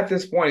 Yeah, at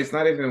this point, it's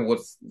not even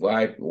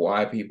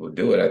why people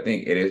do it. I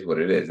think it is what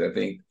it is. I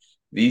think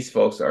these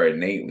folks are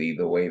innately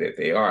the way that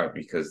they are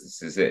because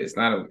this is it. It's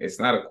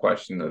not a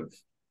question of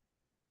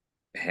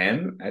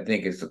him. I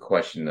think it's a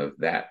question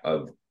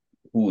of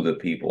who the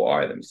people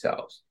are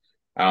themselves.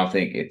 I don't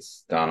think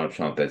it's Donald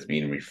Trump that's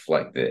being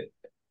reflected.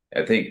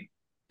 I think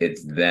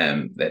it's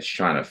them that's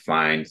trying to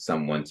find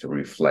someone to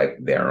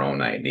reflect their own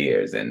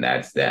ideas, and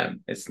that's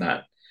them. It's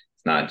not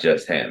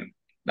just him.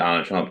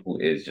 Donald Trump, who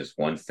is just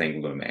one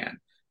singular man.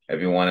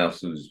 Everyone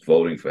else who's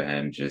voting for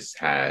him just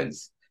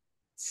has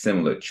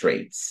similar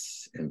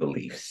traits and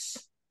beliefs,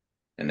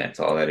 and that's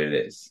all that it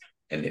is.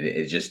 And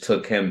it just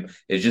took him.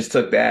 It just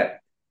took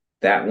that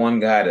one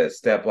guy to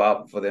step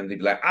up for them to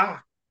be like,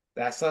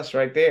 that's us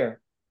right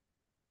there.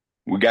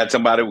 We got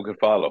somebody we could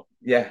follow.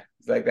 Yeah,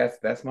 it's like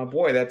that's my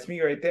boy. That's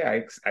me right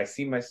there. I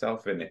see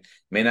myself in it.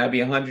 May not be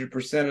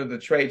 100% of the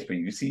traits, but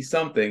you see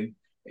something,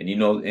 and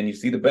you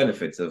see the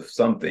benefits of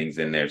some things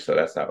in there. So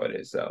that's how it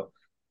is. So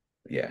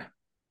yeah,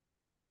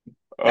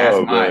 that's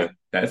Oh my man,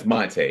 that's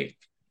my take.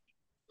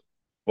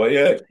 But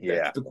yeah, that's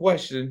yeah, the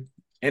question.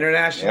 yep.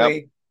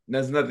 Internationally,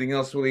 there's nothing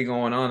else really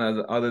going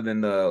on other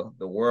than the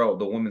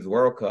Women's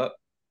World Cup.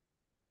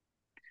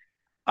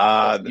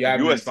 The You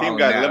haven't been U.S. team following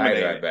got that either, I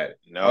eliminated. bet.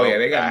 Oh yeah, No,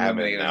 they got I haven't.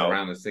 eliminated in the No,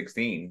 round of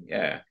 16.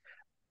 Yeah.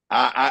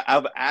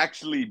 I've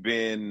actually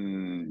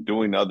been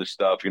doing other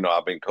stuff.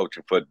 I've been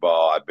coaching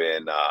football. I've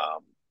been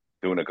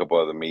doing a couple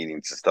other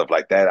meetings and stuff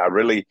like that. I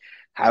really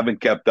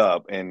haven't kept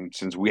up. And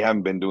since we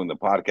haven't been doing the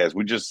podcast,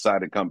 we just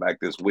decided to come back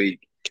this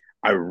week.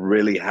 I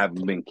really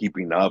haven't been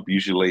keeping up.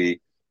 Usually,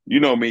 you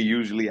know me,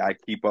 usually I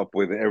keep up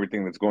with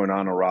everything that's going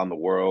on around the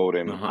world.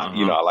 And, Uh-huh, I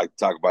uh-huh. like to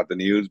talk about the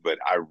news, but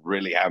I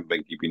really haven't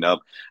been keeping up.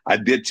 I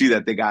did see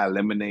that they got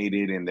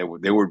eliminated and they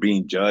were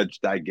being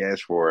judged, I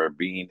guess, for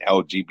being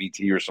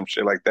LGBT or some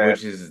shit like that.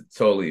 Which is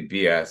totally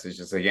BS. It's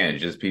just again,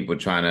 just people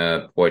trying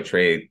to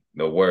portray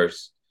the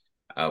worst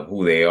of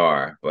who they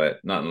are, but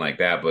nothing like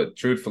that. But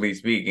truthfully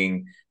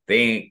speaking,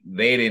 they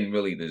didn't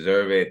really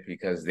deserve it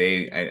because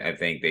I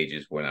think they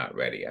just were not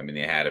ready. I mean,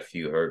 they had a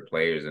few hurt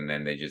players, and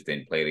then they just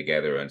didn't play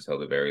together until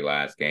the very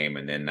last game.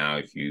 And then now,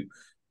 if you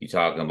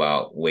talking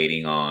about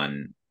waiting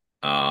on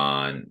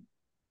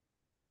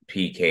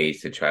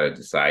PKs to try to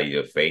decide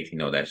your fate,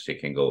 that shit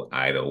can go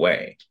either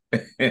way.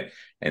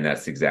 And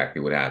that's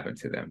exactly what happened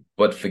to them.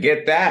 But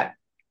forget that.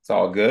 It's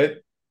all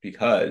good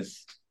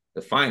because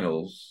the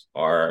finals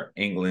are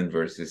England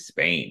versus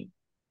Spain.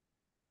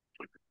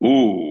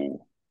 Ooh,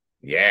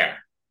 Yeah.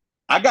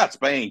 I got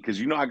Spain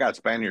because I got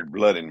Spaniard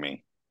blood in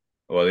me.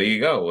 Well, there you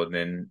go. Well,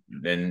 then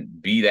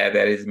be that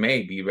is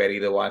may. Be ready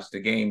to watch the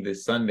game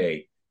this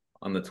Sunday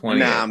on the Nah,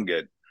 20th. I'm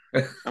good.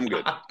 I'm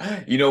good.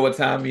 You know what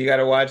time you got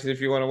to watch it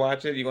if you want to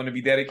watch it? You want to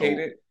be Oh,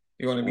 dedicated?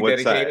 You want to be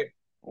what's that? dedicated?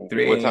 What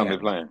 3 time they a.m.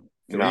 playing?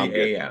 No, I'm good.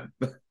 3 a.m.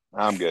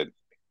 I'm good.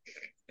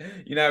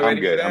 You're not I'm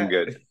ready for good. I'm that?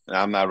 good.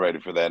 I'm not ready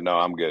for that. No,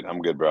 I'm good. I'm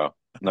good, bro.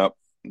 Nope.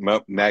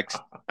 Nope. Next.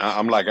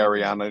 I'm like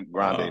Ariana Uh,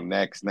 Grande.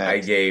 Next. I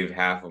Next. gave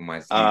half of my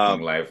sleeping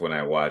Um. life when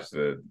I watched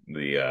the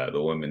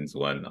women's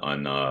one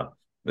on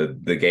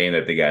the game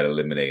that they got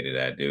eliminated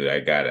at, dude.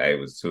 I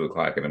was 2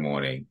 o'clock in the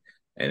morning,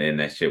 and then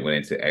that shit went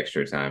into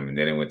extra time, and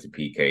then it went to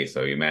PK.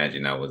 So you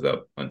imagine I was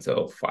up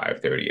until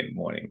 5:30 in the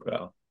morning,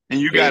 bro. And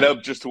you got Gave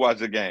up just to watch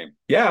the game.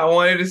 Yeah, I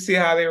wanted to see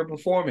how they were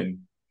performing.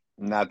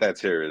 Not that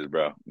serious,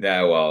 bro.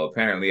 Yeah, well,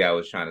 apparently I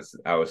was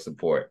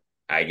support.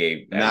 I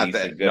gave at Not least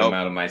a that. good Nope.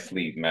 amount of my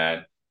sleep,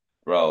 man.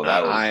 Bro, I,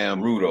 that was I am.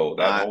 brutal.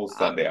 That I, whole I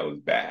Sunday I was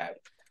bad.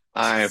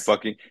 I am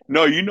fucking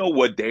no. You know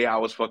what day I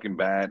was fucking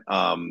bad?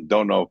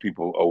 Don't know if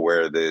people are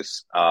aware of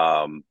this.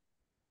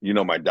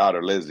 My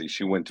daughter Lizzie,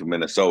 she went to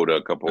Minnesota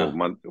a couple of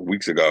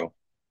weeks ago,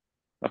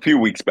 a few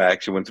weeks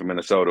back. She went to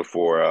Minnesota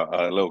for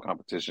a little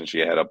competition she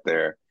had up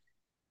there,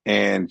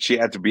 and she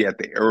had to be at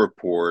the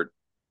airport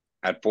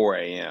at 4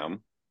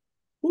 a.m.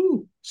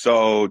 Woo.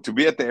 So to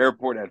be at the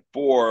airport at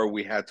 4,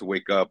 we had to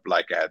wake up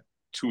like at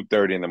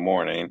 2:30 in the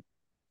morning.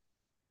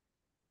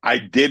 I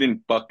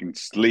didn't fucking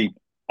sleep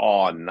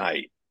all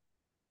night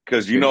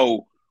because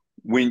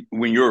when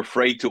you're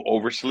afraid to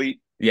oversleep,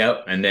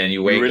 Yep. And then you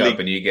you wake up really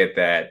and you get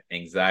that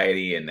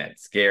anxiety and that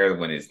scare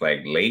when it's like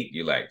late.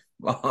 You're like,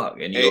 Fuck,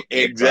 and you over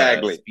here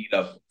trying to Exactly.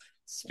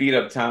 speed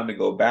up time to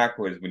go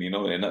backwards when you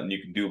know there's nothing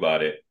you can do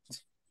about it.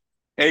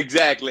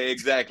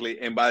 Exactly.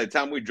 And by the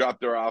time we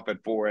dropped her off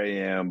at 4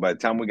 a.m., by the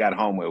time we got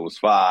home, it was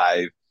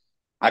 5.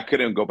 I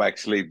couldn't go back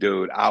to sleep,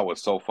 dude. I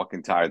was so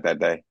fucking tired that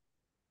day.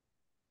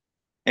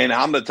 And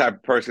I'm the type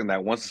of person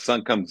that once the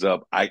sun comes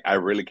up, I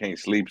really can't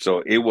sleep.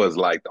 So it was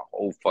like the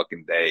whole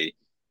fucking day.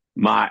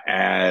 My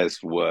ass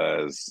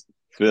was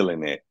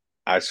feeling it.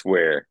 I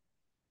swear.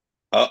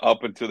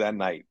 Up until that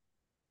night,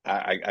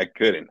 I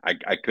couldn't.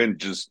 I couldn't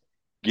just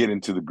get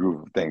into the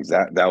groove of things.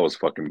 That was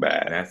fucking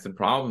bad. That's the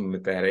problem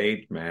with that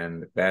age,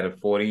 man. That of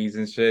 40s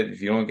and shit.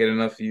 If you don't get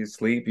enough of your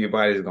sleep, your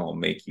body's gonna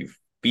make you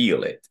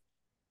feel it.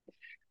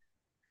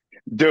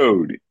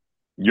 Dude,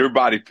 your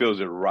body feels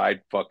it right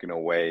fucking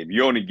away.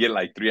 You only get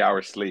like 3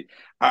 hours sleep.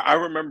 I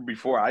remember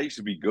before I used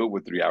to be good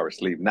with 3 hours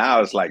sleep.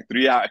 Now it's like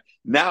 3 hours.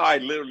 Now I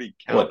literally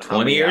What, count how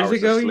 20 many years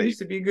hours of ago, you sleep. used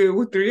to be good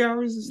with 3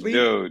 hours of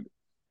sleep?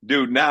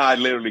 Dude, now I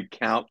literally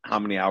count how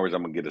many hours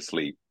I'm gonna get to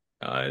sleep.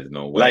 There's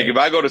no Like if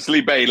way. I go to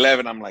sleep at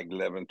 11, I'm like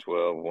 11,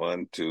 12,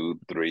 1, 2,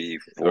 3,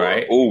 4.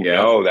 Right? Oh Yep.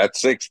 no,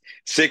 that's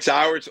 6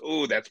 hours.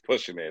 Oh, that's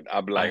pushing it.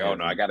 I'll be I like, oh have,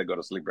 no, I gotta go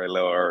to sleep a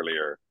little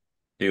earlier.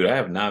 dude, I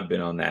have not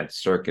been on that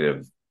circuit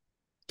of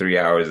 3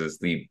 hours of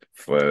sleep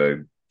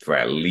for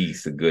at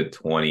least a good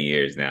 20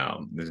 years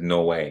now. There's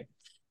no way.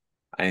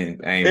 I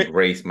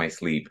embrace my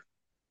sleep.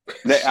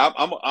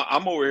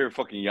 I'm over here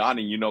fucking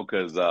yawning,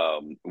 because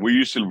we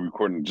used to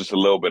recording just a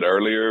little bit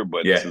earlier,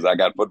 but Yeah. since I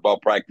got football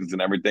practice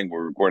and everything,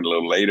 we're recording a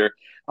little later.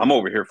 I'm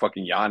over here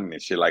fucking yawning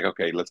and shit. Like,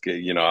 okay, let's get,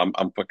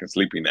 I'm fucking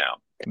sleepy now.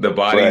 The But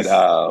body's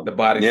the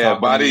body's yeah, talking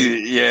to body, you.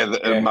 yeah,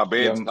 Yeah. my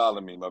bed's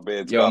calling me. My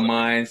bed's Your calling me.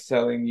 mind's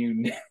telling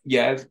you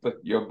yes, but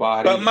your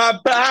But body my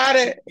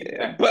body,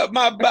 yeah. but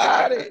my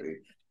body.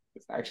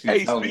 It's actually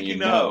Hey, telling you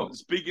no.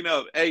 speaking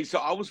of, hey, so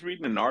I was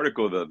reading an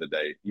article the other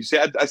day. You see,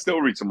 I still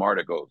read some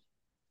articles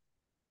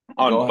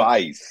Go on ahead.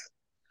 Vice.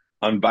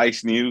 On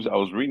Vice News, I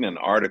was reading an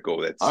article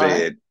that All right.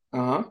 said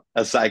Uh-huh.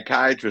 a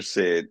psychiatrist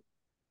said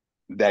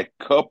that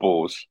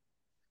couples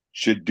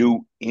should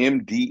do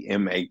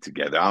MDMA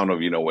together. I don't know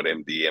if you know what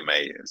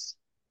MDMA is.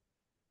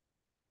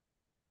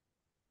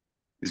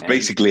 It's And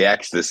basically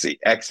ecstasy.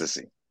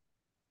 Ecstasy.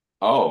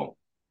 oh,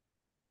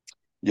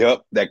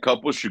 Yep. That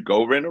couples should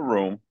go rent a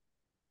room,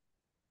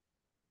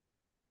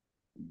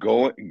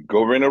 go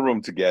rent a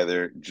room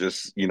together,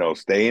 just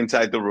stay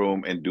inside the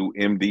room and do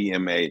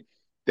MDMA.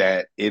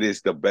 That it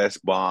is the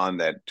best bond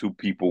that two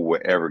people will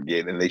ever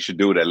get, and they should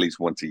do it at least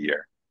once a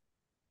year.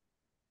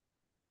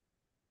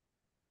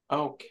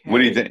 What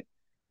do you okay. think?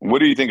 What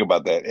do you think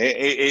about that?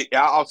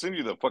 I'll send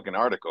you the fucking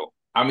article.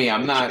 I mean,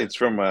 I'm It's not it's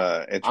from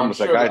a it's from I'm a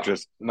sure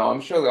psychiatrist. I'm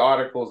sure the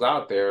article's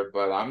out there,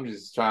 but I'm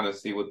just trying to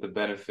see what the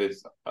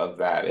benefits of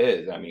that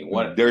is. I mean, They're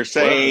what are the side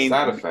saying,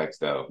 effects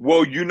though?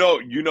 well,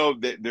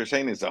 that they're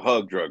saying it's a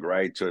hug drug,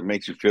 right? So it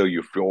makes you feel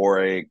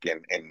euphoric,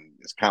 and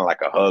it's kind of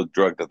like a hug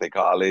drug that they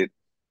call it.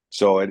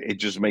 So it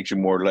just makes you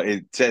more.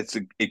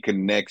 It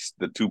connects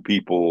the two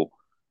people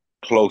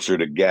closer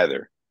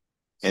together,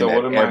 and So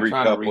what that am I every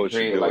trying to couple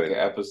should recreate? do Like it. an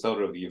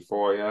episode of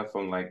Euphoria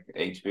from like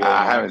HBO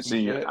Max and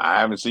shit? I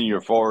haven't seen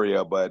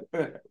Euphoria, but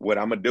what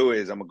I'm gonna do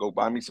is I'm gonna go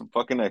buy me some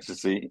fucking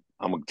ecstasy.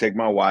 I'm gonna take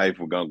my wife.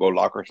 We're gonna go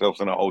lock ourselves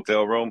in a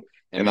hotel room,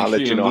 And and make I'll sure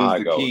let you you know how lose it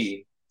the goes.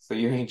 key so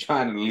you ain't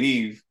trying to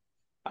leave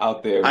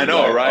out there and I be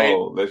know, like, right?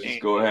 oh, let's just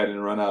And, go ahead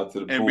and run out to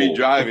the and be pool.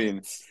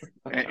 driving,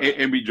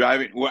 and be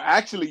driving. Well,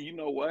 actually, you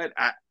know what?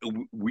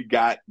 We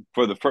got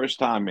for the first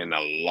time in a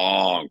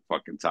long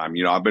fucking time.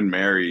 I've been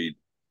married.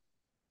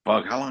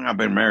 Fuck, how long I've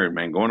been married,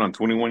 man? Going on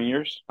 21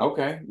 years.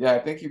 Okay. Yeah, I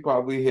think you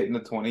probably hit in the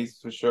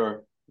 20s for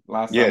sure.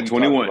 Last Yeah, time we talked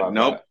 21. about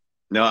Nope. that.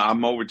 No,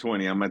 I'm over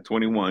 20. I'm at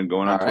 21,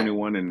 going All on right.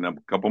 21 in a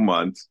couple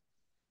months.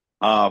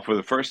 For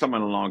the first time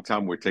in a long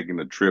time, we're taking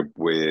a trip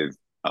with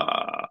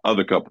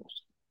other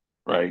couples,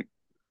 right?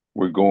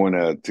 We're going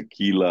to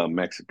Tequila,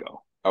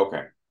 Mexico.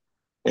 Okay.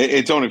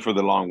 It's only for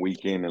the long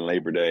weekend and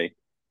Labor Day.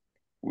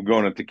 We're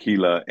going to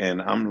Tequila,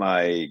 and I'm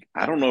like,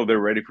 I don't know if they're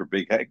ready for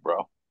Big Heck,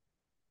 bro.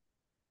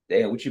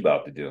 Damn, what you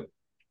about to do?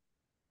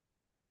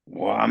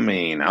 Well, I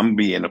mean, I'm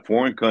be in a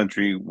foreign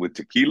country with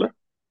tequila.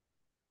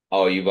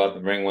 Oh, you about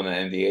to bring one of the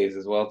NDAs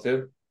as well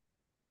too?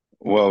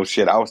 Well,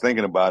 shit, I was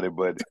thinking about it,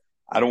 but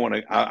I don't want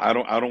to. I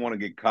don't want to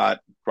get caught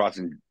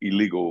crossing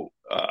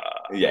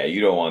Yeah, you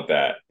don't want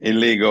that.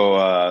 illegal You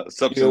don't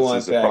substances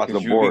want that across the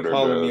because you'll be border,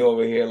 calling me dude.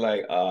 over here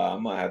like,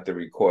 I'm gonna have to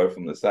record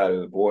from the side of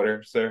the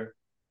border, sir.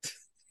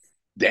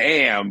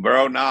 Damn,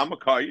 bro. Now I'm gonna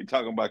call you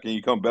talking about. Can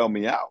you come bail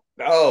me out?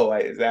 Oh,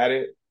 like, is that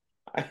it?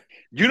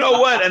 You know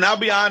what? And I'll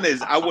be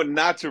honest. I would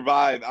not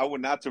survive. I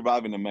would not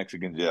survive in a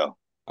Mexican jail.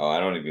 Oh, I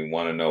don't even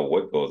want to know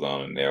what goes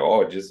on in there,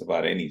 or just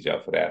about any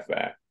job for that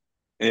fact.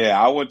 Yeah,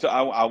 I went to.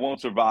 I won't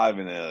survive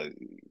in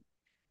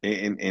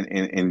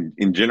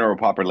general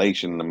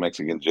population in the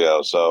Mexican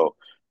jail. So,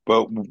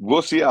 but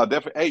we'll see. I'll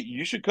definitely. Hey,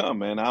 you should come,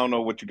 man. I don't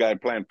know what you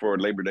got planned for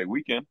Labor Day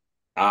weekend.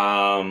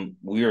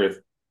 We were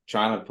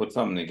trying to put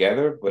something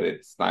together, but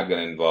it's not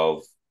going to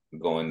involve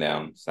going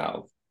down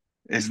south.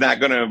 It's not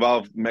going to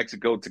involve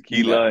Mexico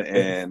tequila No,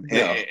 and, no,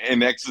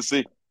 and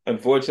ecstasy.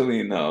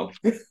 Unfortunately, no.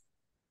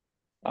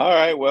 All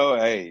right. Well,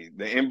 hey,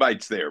 the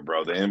invite's there,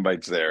 bro. The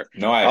invite's there.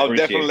 No, I I'll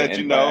definitely appreciate the let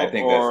you invite. know, I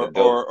think that's a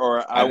dope.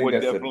 or I I think would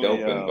that's a definitely.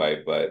 dope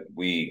invite, but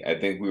I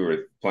think we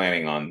were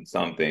planning on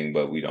something,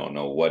 but we don't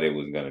know what it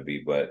was going to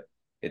be. But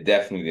it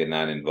definitely did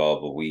not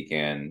involve a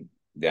weekend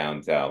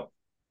down south.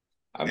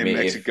 I In mean,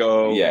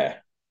 Mexico. yeah.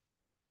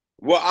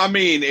 Well, I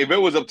mean, if it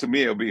was up to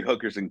me, it'll be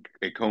hookers and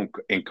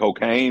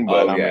cocaine.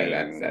 But Oh I yeah, mean,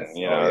 oh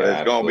yeah,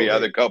 there's gonna be absolutely.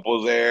 other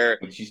couples there,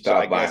 But you so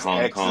I stopped by guess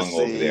Hong Kong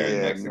over there ecstasy in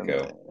and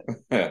Mexico.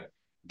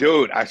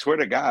 dude, I swear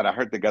to God, I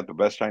heard they got the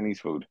best Chinese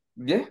food.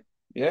 Yeah,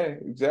 yeah,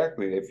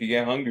 exactly. If you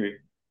get hungry.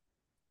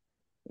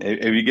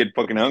 If you get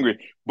fucking hungry,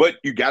 but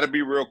you got to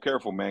be real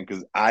careful, man,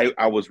 because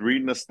I was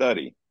reading a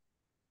study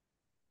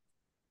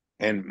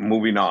and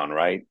moving on,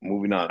 right?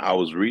 Moving on, I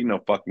was reading a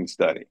fucking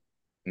study.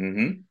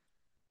 Hmm.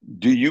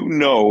 Do you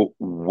know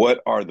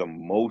what are the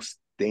most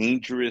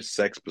dangerous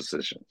sex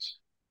positions?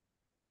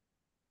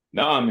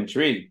 No, I'm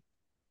intrigued.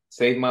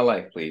 Save my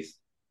life, please.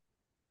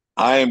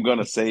 I am going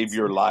to save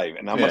your life.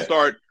 And I'm going to Yeah.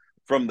 start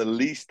from the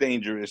least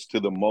dangerous to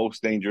the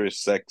most dangerous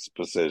sex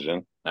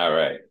position. All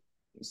right.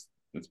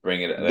 Let's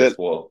bring it. The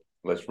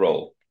Let's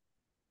roll.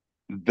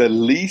 the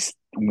least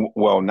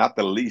well, not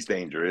the least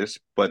dangerous,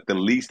 but the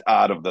least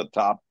out of the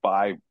top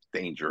 5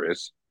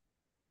 dangerous.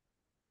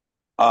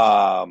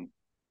 Um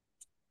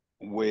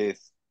with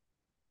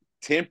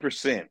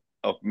 10%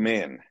 of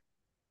men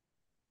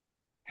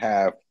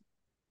have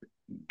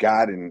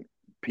gotten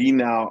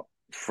penile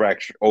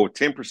fracture. Oh,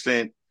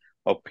 10%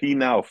 of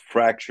penile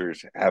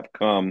fractures have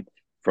come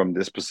from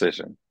this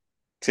position.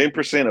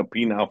 10% of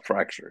penile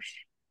fractures.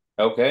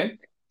 Okay.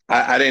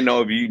 I didn't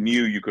know if you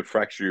knew you could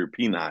fracture your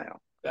penile.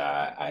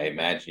 I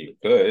imagine you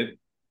could.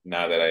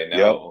 Now that I Yep.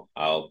 know,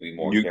 I'll be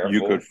more You could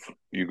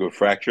careful.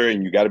 fracture,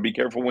 and you got to be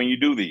careful when you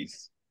do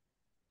these.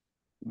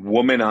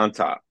 Woman on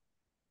top.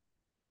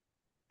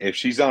 If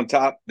she's on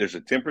top, there's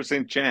a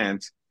 10%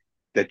 chance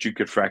that you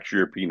could fracture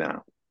your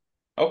penile.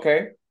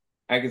 Okay.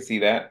 I can see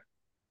that.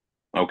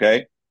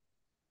 Okay.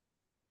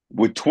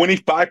 With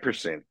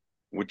 25%,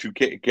 would you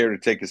care to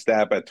take a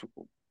stab at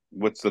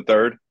what's the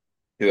third?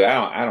 Dude,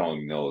 I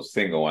don't know a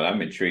single one.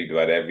 I'm intrigued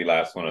about every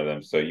last one of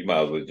them. So you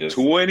might as well just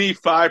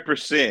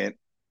 25%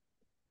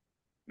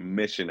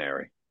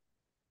 missionary.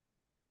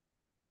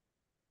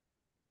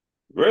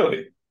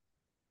 really.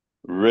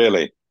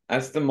 Really?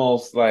 That's the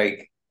most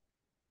like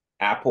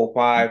apple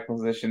pie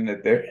position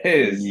that there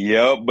is.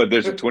 Yep, but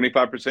there's a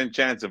 25%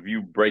 chance of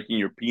you breaking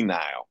your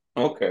penile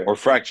Okay. or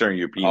fracturing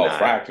your Oh, penile.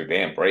 fracture,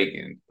 damn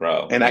breaking,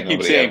 bro. And I Ain't keep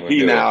nobody saying ever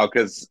do it. penile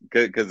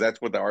because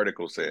that's what the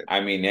article said. I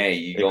mean, hey,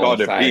 you They go in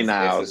called it science.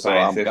 penile, so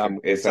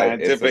It's a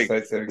scientific.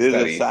 scientific This is a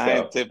study.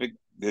 scientific.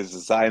 This is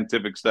a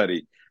scientific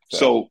study. So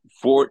So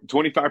for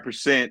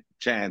 25%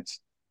 chance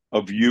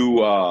of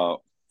you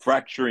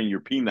fracturing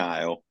your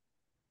penile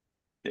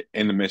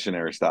in the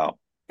missionary style.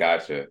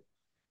 gotcha.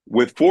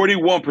 With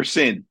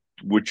 41%,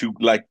 would you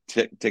like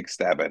to take a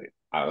stab at it?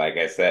 Like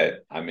I said,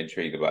 I'm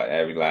intrigued about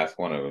every last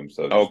one of them.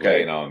 So just lay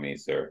Okay. it on me,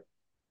 sir.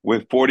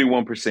 With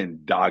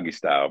 41% doggy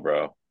style,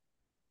 bro.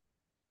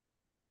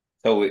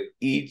 So with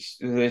each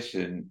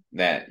position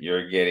that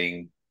you're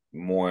getting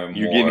more and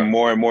You're getting more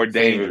more and more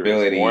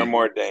dangerous, more and favorability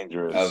more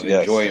dangerous. of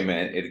Yes.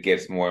 enjoyment, it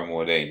gets more and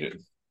more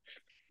dangerous.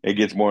 It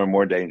gets more and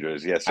more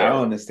dangerous. Yes, I don't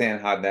sir.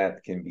 understand how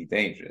that can be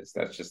dangerous.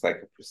 That's just like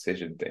a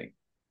precision thing.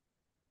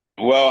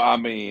 Well, I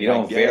mean, I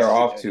guess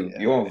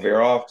You don't veer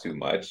off too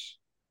much.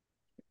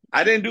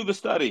 I didn't do the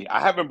study.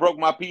 I haven't broke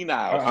my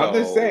penile, I'm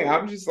just saying, so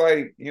I'm just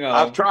like,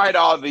 I've tried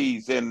all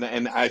these, and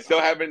I still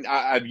haven't.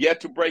 I've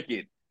yet to break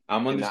it,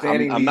 I'm and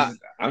understanding these.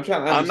 I'm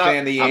trying to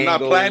understand the I'm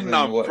not angles planning and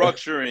on what.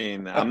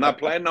 fracturing. I'm not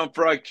planning on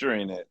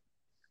fracturing it.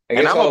 I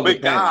And guess I'm a all big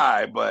depends.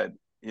 guy, but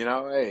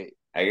hey,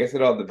 I guess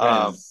it all um,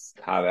 depends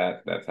how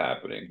that's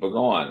happening. But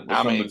go on. What's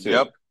I number mean, two?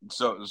 yep.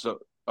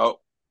 Oh,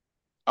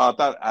 I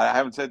thought I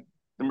haven't said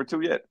number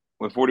 2 yet.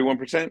 With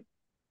 41%,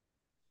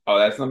 Oh,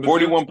 that's number two?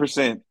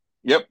 41%.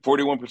 Yep,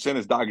 41%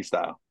 is doggy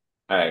style.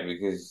 All right,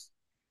 because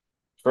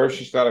first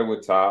you started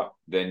with top,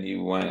 then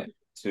you went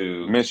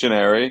to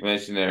Missionary,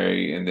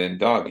 missionary, and then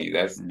doggy.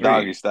 That's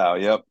doggy three. style.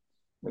 Yep,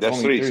 That's that's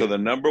only 3. So three. the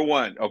number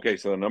one. Okay,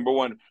 so the number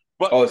one.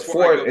 But Oh, it's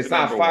before I four. go to It's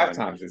not number five one,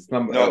 times. It's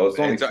number. no, Oh, it's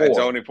only it's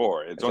four. only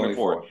 4. It's It's only only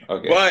 4. four.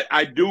 Okay. But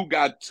I do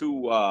got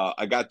two.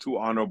 I got 2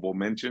 honorable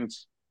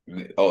mentions.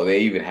 Oh,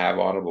 they even have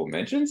honorable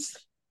mentions?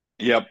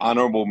 Yep,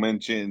 honorable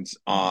mentions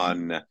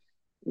on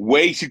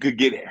ways you could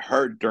get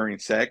hurt during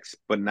sex,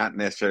 but not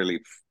necessarily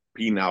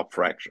penile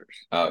fractures.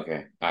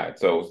 Okay. All right.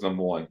 So it's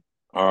number one.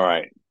 All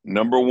right,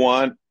 number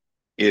one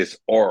is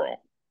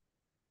oral.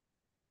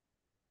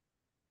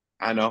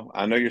 I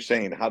know you're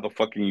saying, how the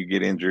fuck can you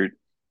get injured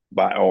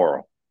by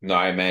oral? No,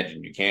 I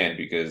imagine you can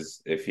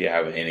because if you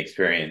have an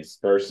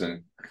inexperienced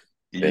person,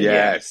 then yeah.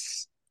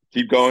 Yes.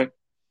 Keep going.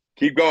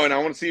 Keep going. I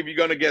want to see if you're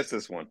going to guess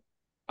this one.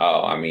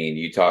 Oh, I mean,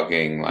 you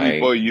talking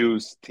People like,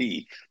 use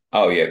teeth.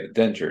 oh yeah, the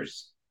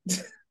dentures.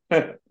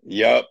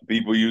 Yep,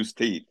 people use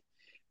teeth.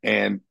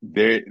 And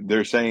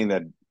they're saying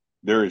that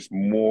there is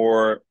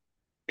more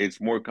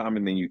it's more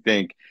common than you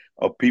think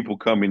of people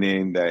coming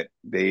in that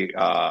they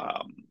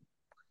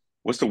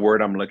what's the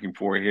word I'm looking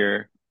for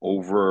here?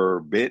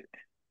 Overbit.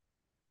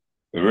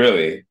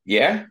 Really?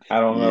 Yeah? I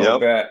don't know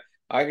Yep. that.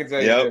 I can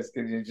tell you Yep. this.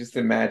 Could you just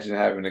imagine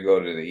having to go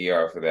to the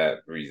ER for that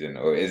reason?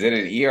 Or is it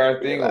an ER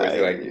thing or is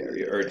it Like, like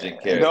an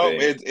urgent care no, thing?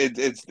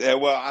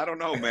 well, I don't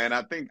know, man.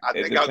 I It think I'll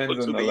go depends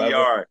on to the the level.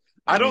 ER.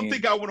 I I don't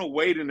think mean, I want to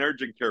wait in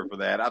urgent care for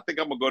that. I think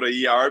I'm gonna go to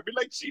ER and be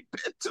like, she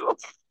bit too.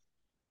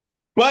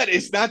 But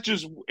it's not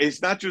just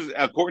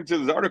according to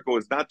this article,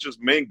 it's not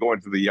just men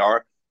going to the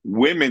ER.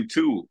 Women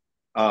too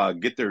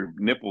get their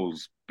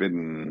nipples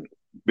bitten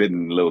a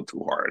little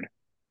too hard.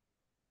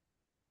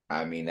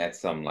 I mean that's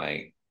some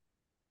like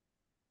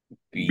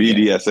yeah,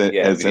 BDSM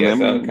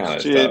BDSM kind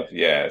of shit. stuff.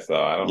 Yeah,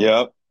 so I don't.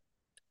 Yep.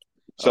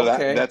 So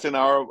Okay. that's an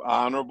our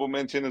honorable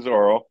mention is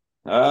oral.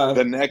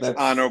 The next That's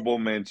honorable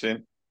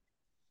mention,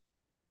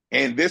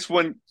 and this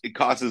one it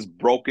causes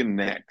broken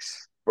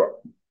necks. bro,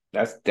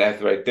 that's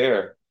death right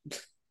there.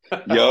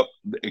 Yep,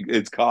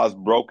 it's caused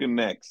broken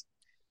necks.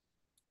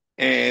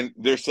 And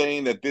they're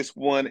saying that this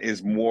one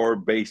is more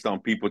based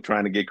on people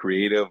trying to get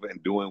creative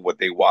and doing what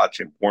they watch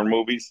in porn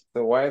movies,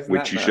 So why isn't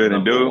which that you not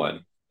shouldn't number do.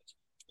 one?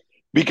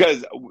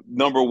 Because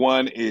number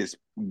one is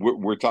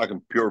we're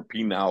talking pure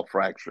penile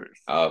fractures.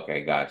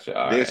 Okay, gotcha.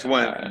 All right, This all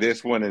one, right.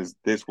 this one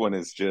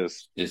is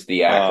just, Just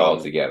the act um,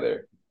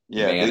 altogether,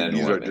 yeah. man and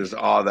These are woman. just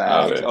all the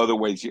acts. Okay. Other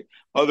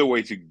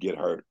ways you can get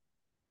hurt.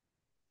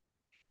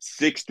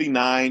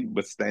 69,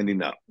 but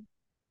standing up.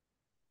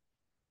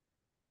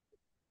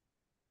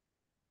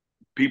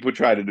 People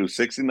try to do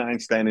 69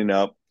 standing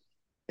up,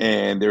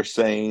 and they're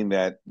saying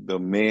that the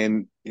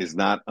man is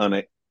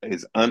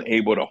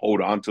unable to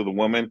hold on to the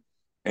woman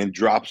and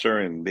drops her,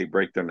 and they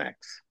break their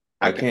necks.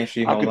 Why I could can't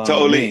she I hold could on to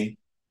totally me?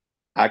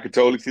 I could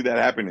totally see that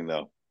happening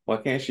though. Why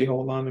can't she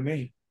hold on to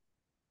me?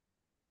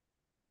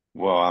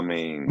 Well, I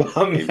mean,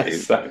 I'm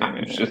just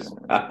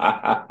hold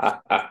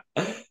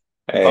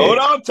hey,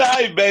 on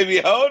tight, baby,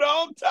 hold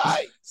on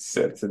tight.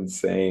 that's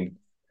insane.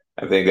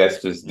 I think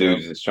that's just Yep.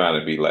 dudes just trying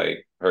to be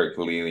like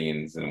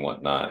Herculeans and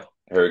whatnot.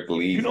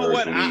 You know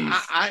what?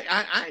 Hercules.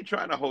 I ain't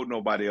trying to hold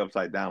nobody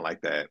upside down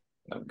like that.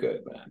 I'm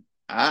good, man.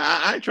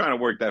 I ain't trying to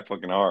work that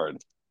fucking hard.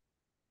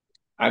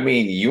 I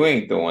mean, you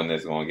ain't the one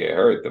that's gonna get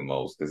hurt the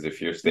most because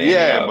if you're standing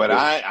Yeah, up, but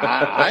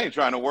I ain't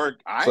trying to work.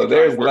 I so ain't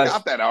trying to work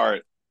out that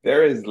hard.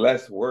 there is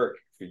less work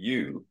for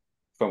you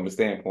from a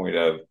standpoint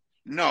of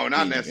No,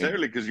 not being in.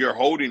 necessarily because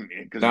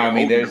No, I you're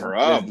mean holding her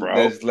up, bro.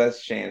 there's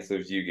less chance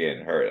of you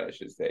getting hurt, I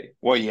should say.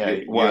 Well, yeah.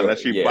 Well,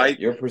 unless you bite,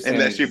 Your unless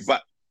percentage you is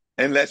bite,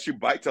 unless you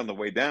bites on the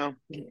way down.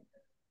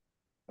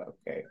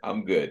 okay.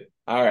 I'm good.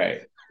 All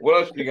right. What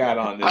else you got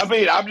on I this?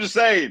 mean, I'm just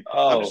saying.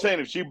 I'm just Oh, saying,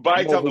 if she I'm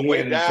bites on over the here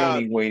way down,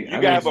 entertaining. Wait, you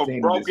I'm can have a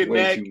entertaining this broken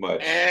way neck too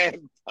much.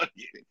 and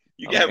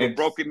you can I'm have a it's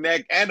broken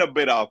neck and a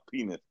bit off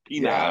penis,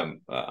 yeah.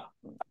 penile.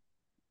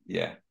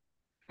 Yeah.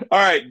 All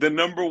right, the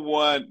number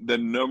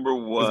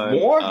There's one.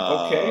 more.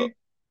 Okay.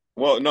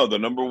 Well, no, the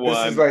number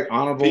This is one like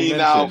honorable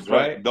penile mentions,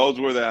 front. right? Those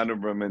were the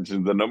honorable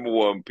mentions. The number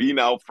one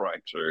penile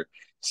fracture,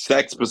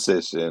 sex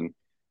position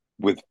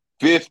with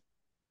fifth.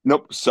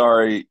 Nope,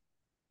 sorry.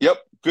 Yep,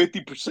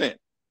 50%.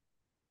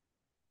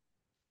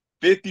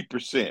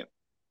 50%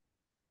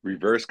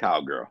 reverse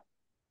cowgirl.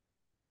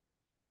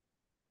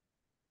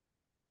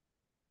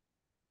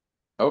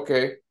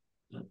 Okay.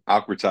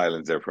 Awkward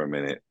silence there for a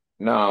minute.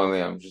 No,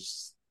 I'm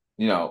just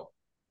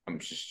I'm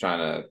just trying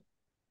to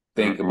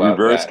think about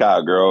Reverse that.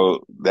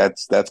 cowgirl.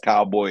 That's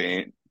cowboy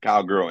and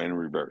cowgirl in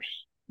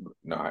reverse.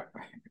 No, I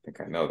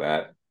think I know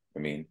that. I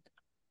mean,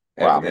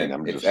 Well, I mean,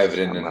 evident. It's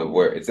evident in the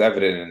word. It's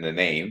evident in the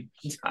name.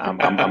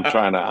 I'm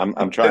trying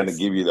to It's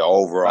give you the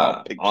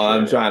overall all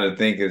I'm picture. trying to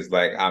think is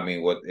like, I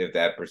mean, what if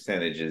that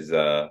percentage is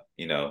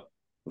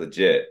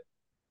legit?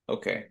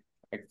 Okay,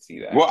 I can see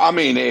Well, that. I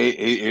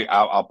mean,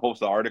 I'll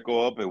post the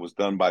article up. It was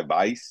done by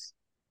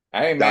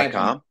I imagine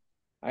Vice.com.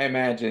 I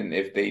imagine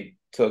if they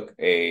took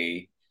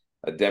a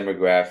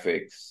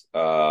demographics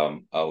of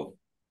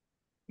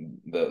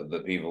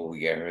the people who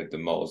get hurt the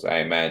most, I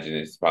imagine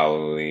it's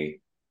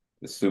probably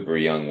the super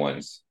young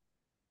ones.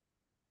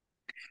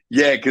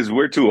 Yeah, because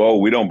we're too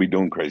old. We don't be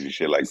doing crazy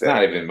shit like It's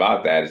not that. even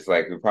about that. It's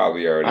like we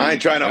probably I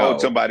ain't already trying to hold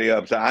know. somebody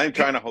upside. I ain't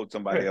trying to hold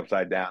somebody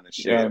upside down and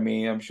Yeah, I shit.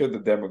 mean, I'm sure the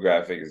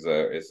demographic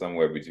is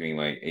somewhere between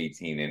like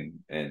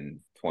 18 and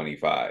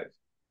 25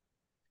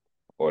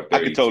 or I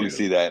could totally 32,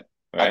 see that.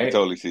 I could right?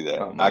 totally see that.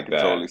 Something I like could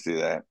totally that. see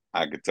that.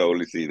 I could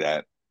totally see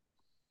that.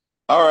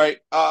 All right.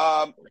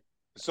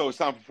 So it's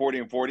time for 40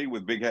 and 40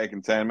 with Big Heck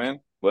and Sandman.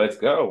 Let's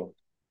go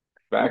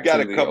We back got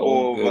to a the old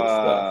couple of good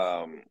stuff.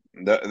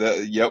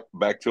 the yep,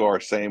 back to our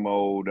same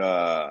old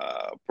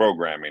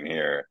programming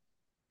here.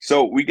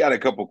 So we got a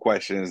couple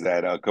questions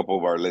that a couple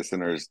of our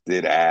listeners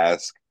did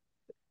ask.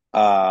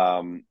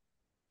 Um,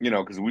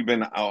 because we've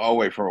been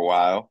away for a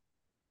while.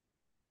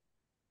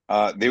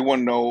 They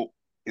want to know,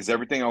 is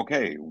everything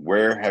okay?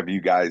 Where have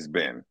you guys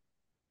been?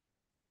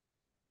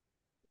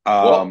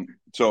 Well,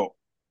 So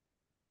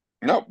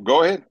no,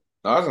 go ahead.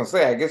 I was gonna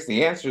say, I guess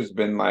the answer's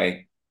been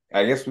like,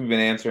 I guess we've been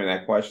answering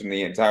that question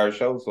the entire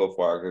show so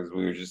far because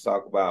we were just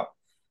talking about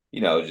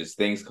just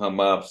things come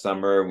up,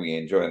 summer, we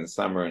enjoying the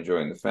summer,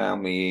 enjoying the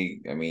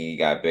family. I mean, you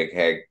got Big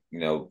Heck,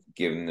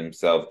 giving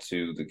himself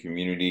to the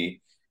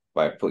community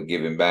by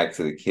giving back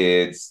to the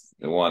kids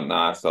and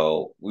whatnot.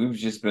 So we've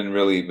just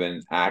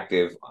been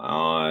active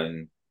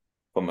on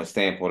from a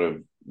standpoint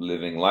of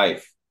living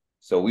life.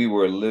 So we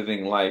were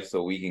living life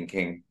so we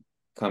can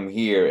come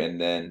here and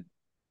then,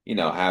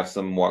 have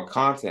some more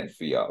content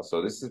for y'all.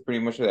 So this is pretty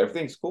much it.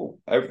 Everything's cool.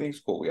 Everything's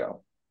cool,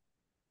 y'all.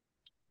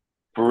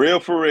 For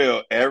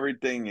real,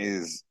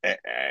 everything's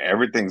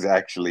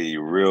actually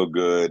real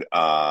good.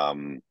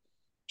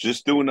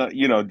 Just doing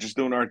just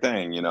doing our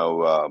thing.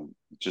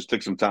 Just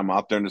took some time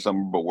off during the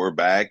summer, but we're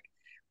back.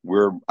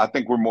 I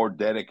think we're more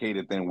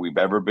dedicated than we've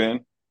ever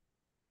been.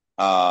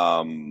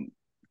 Um,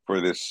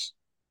 for this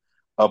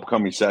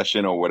upcoming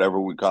session or whatever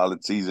we call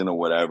it, season or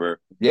whatever.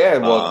 Yeah,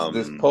 well,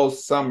 this Um,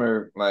 post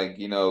summer, like,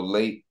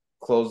 late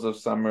close of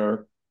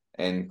summer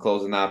and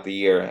closing out the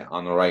year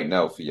on the right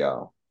note for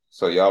y'all.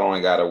 So y'all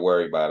don't got to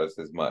worry about us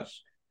as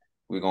much.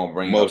 We're gonna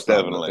bring y'all most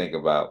something to definitely, think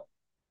about.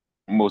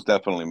 most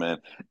definitely, man.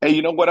 Hey,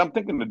 you know what? I'm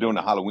thinking of doing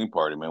a Halloween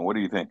party, man. What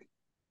do you think?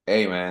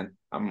 Hey, man,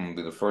 I'm gonna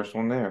be the first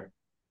one there.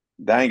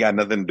 That ain't got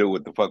nothing to do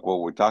with the fuck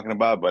what we're talking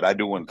about, but I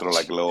do want to throw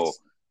like a little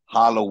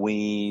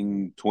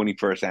Halloween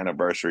 21st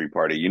anniversary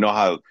party. You know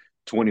how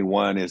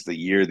 21 is the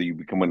year that you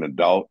become an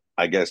adult?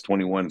 I guess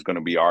 21 is going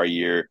to be our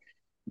year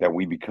that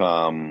we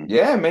become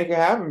Yeah, make it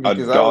happen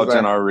because I was adults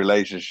in like, our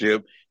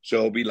relationship. So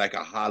it'll be like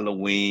a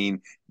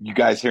Halloween. You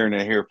guys hearing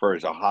it here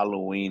first, a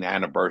Halloween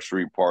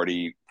anniversary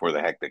party for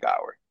the Hectic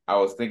Hour. I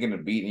was thinking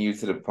of beating you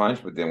to the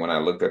punch, but then when I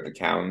looked at the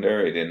calendar,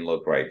 it didn't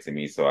look right to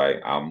me. So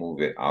I'll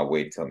move it. I'll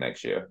wait till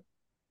next year.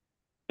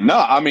 No,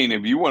 I mean,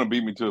 if you want to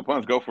beat me to the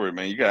punch, go for it,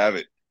 man. You can have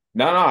it.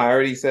 No, I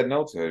already said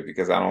no to it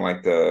because I don't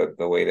like the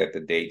way that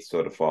the date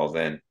sort of falls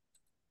in.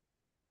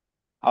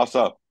 How's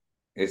up?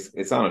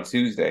 It's on a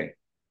Tuesday.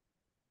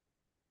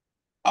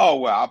 Oh,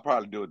 well, I'll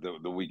probably do it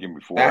the weekend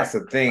That's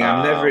before. the thing. I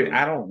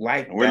Um, don't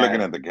like we're looking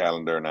that. at the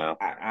calendar now.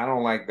 I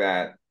don't like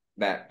that.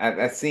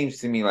 That seems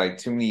to me like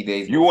too many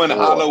days You want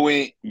before.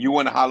 Halloween? You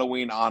want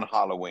Halloween on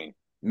Halloween?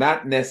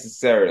 Not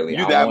necessarily.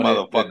 You that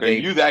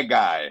motherfucker? You that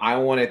guy? I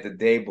want it the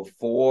day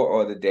before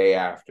or the day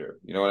after.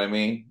 You know what I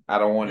mean? I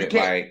don't want You it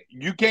can't. like,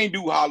 You can't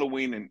do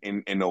Halloween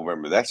in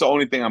November. That's the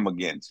only thing I'm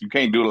against. You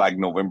can't do like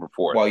November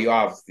 4th. well, you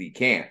obviously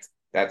can't.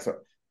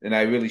 And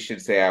I really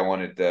should say I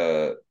wanted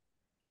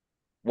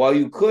well,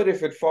 you could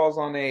if it falls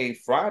on a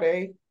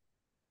Friday.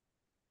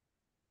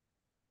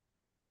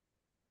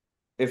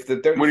 If the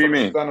What do you 31st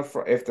is mean? on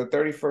if the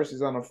 31st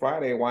is on a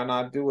Friday, why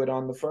not do it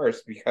on the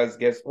first? Because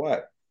guess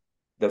what?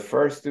 The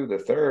first through the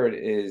third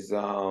is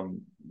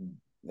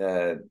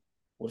uh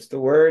what's the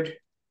word?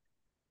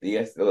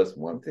 The let's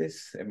want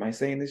this. Am I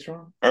saying this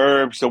wrong?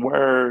 Herbs the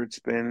word,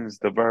 spins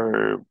the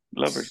verb.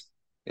 Lovers.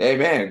 Hey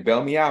man,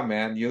 bail me out,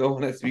 man. You don't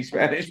want to speak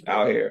Spanish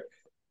out here.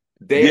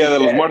 Day of Dia the de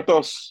los Dead.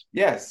 Muertos.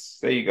 Yes,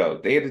 there you go.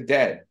 Day of the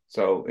Dead.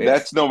 So it's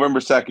That's November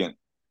 2nd.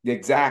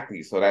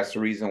 exactly. So that's the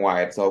reason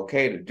why it's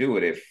okay to do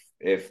it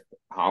if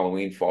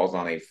Halloween falls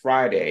on a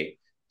Friday.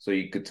 So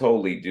you could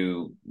totally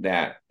do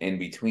that in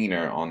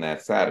betweener on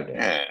that Saturday.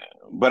 Yeah,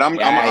 but I'm I'm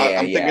Yeah, yeah,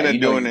 I'm yeah. thinking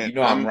of doing You it.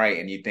 know I'm right,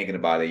 and you're thinking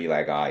about it. You're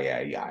like, oh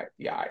yeah,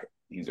 yeah.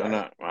 He's I'm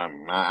right.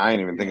 not. I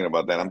ain't even thinking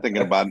about that. I'm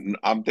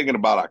thinking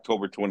about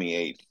October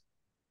 28th.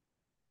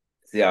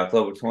 See,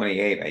 October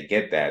 28th, I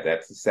get that.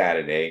 That's a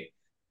Saturday.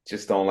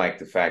 Just don't like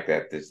the fact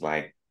that there's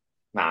like,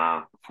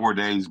 nah, 4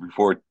 days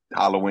before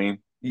Halloween.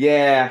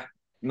 yeah,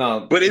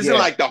 no, But isn't yeah,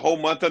 like the whole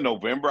month of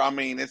November? I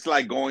mean, it's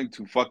like going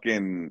to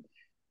fucking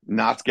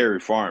Not Scary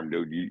Farm,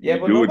 dude. You yeah.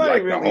 you But do it nobody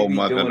like the really whole be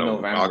month of doing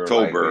November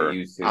like we October.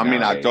 used to I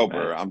mean nowadays, man.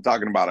 October. I'm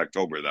talking about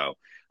October though.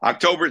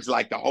 October is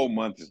like the whole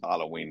month is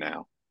Halloween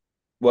now.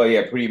 Well,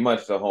 yeah, pretty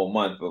much the whole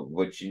month. But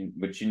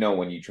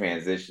when you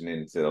transition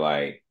into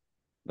like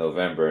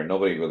November,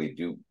 nobody really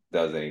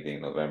does anything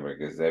in November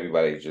because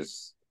everybody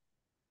just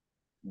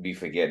be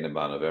forgetting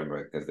about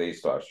November because they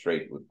start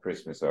straight with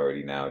Christmas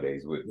already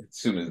nowadays. As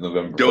soon as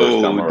November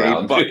first come Dude, they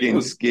around,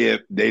 fucking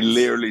skip. They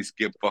literally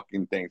skip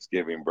fucking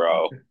Thanksgiving,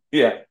 bro.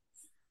 yeah,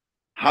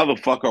 How the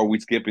fuck are we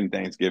skipping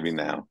Thanksgiving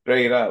now?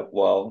 straight up.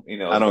 Well,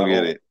 I don't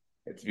get it.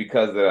 it's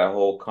because of that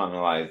whole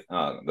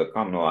the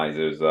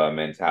colonizers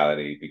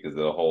mentality because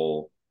of the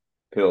whole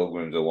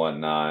pilgrims and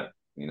whatnot.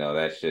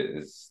 That shit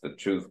is the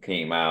truth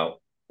came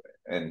out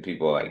and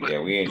people are like, But yeah,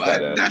 we ain't try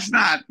but to.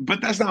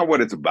 that's not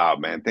what it's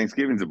about, man.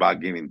 Thanksgiving's about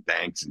giving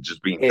thanks and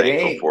just being It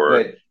thankful ain't,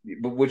 for.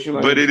 but what you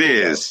learned But in it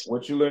school though? is.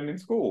 What you learned in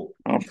school?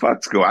 Oh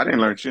fuck school! I didn't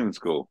learn shit in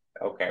school.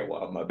 Okay,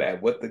 well, my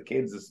bad. What the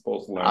kids are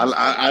supposed to learn I in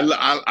I school?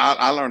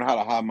 I learned how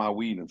to hide my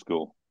weed in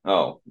school.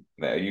 Oh,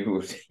 now you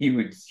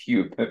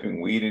were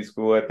pimping weed in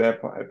school at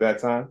that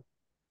time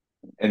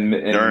in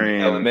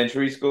During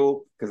elementary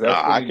school because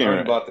that's when I you learn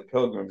can't. about the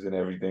pilgrims and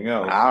everything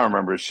else. I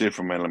remember shit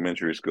from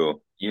elementary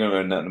school. You don't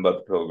know nothing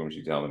about the pilgrims.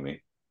 You telling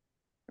me?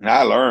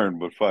 I learned,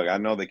 but fuck, I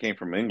know they came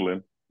from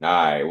England. All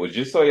right. Well,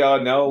 just so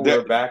y'all know, The,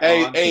 we're back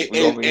hey, on hey, because we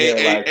hey, over hey, here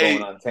hey, like going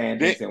hey, on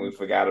tangents then, and we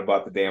forgot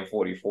about the damn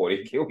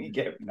 40/40. Can we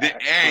get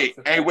back?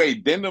 hey,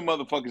 wait. Then the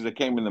motherfuckers that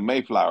came in the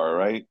Mayflower,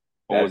 right?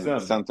 Or That's was it him.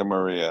 Santa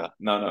Maria?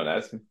 No,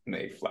 that's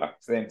Mayflower.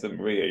 Santa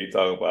Maria. You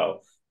talking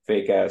about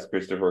fake ass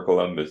Christopher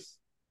Columbus?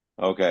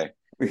 Okay.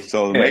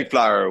 So the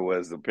Mayflower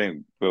was the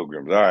Pink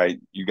Pilgrims. All right.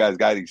 You guys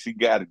got to see,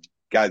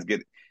 guys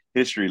get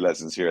history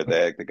lessons here at the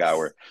Hectic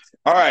Hour.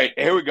 All right.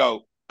 Here we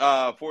go.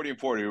 40 and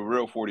 40,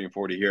 real 40 and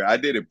 40 here. I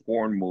did a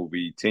porn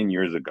movie 10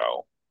 years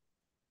ago.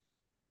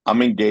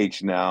 I'm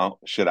engaged now.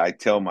 Should I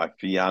tell my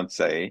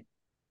fiance?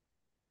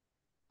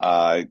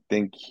 I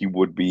think he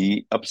would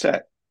be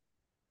upset.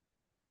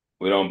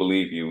 We don't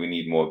believe you. We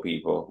need more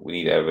people. We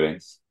need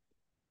evidence.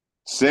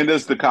 Send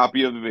us the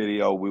copy of the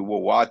video. We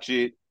will watch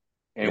it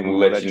and And we we'll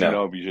will let you let you know.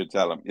 know if you should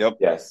tell him. Yep.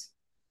 Yes.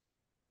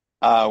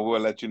 We'll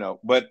let you know.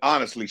 But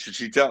honestly, should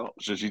she tell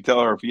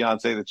her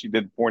fiance that she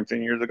did porn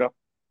 10 years ago?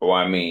 Well,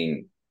 I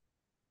mean,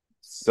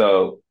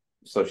 so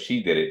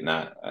she did it,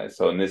 not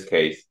so in this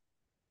case,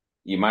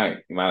 you might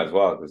as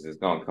well because it's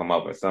gonna come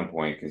up at some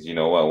point because you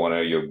know what, one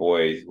of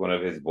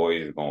his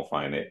boys is gonna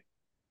find it.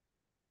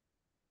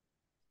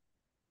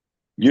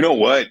 You know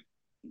what?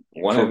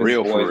 One For of his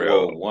real, for boys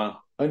will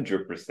real.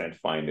 100%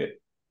 find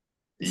it.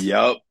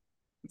 Yep.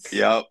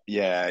 Yep.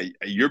 Yeah.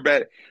 You're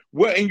better.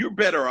 Well, and you're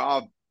better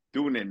off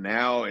doing it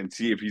now and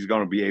see if he's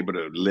going to be able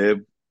to live,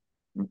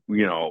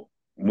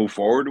 move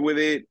forward with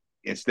it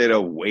instead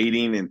of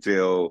waiting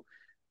until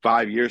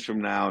 5 years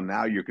from now.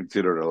 Now you're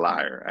considered a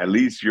liar. At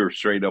least you're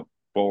straight up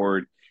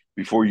forward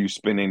before you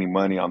spend any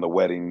money on the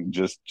wedding.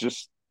 Just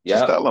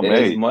Yep, tell him, it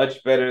is hey,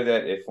 much better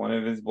that if one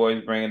of his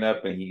boys bring it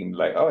up and he can be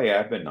like, "Oh yeah,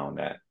 I've been on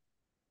that.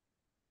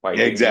 Why you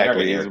didn't marry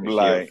exactly. her? It's Is she a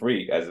like,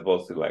 freak?" As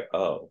opposed to like,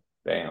 "Oh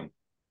damn,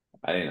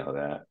 I didn't know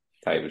that,"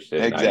 type of shit.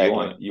 Now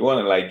exactly. you want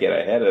to like get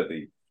ahead of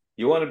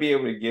you want to be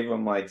able to give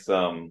him like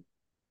some,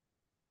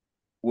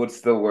 what's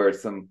the word,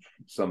 some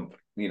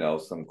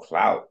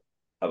clout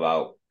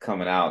about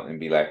coming out and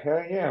be like,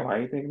 hell yeah, why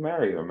you think you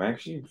marry her, man?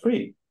 She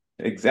free.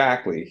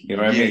 Exactly. You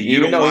know what I Yeah. mean? You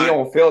Even don't though he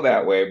want, don't feel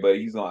that way, but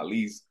he's gonna at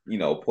least,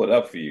 put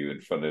up for you in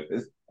front of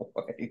his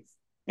boys.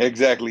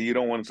 exactly. You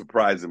don't want to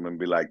surprise him and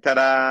be like,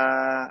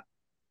 ta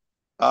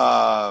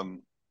da.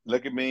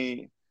 Look at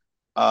me.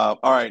 All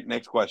right,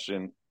 next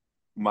question.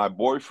 My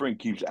boyfriend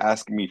keeps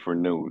asking me for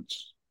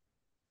nudes.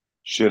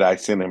 Should I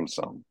send him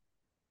some?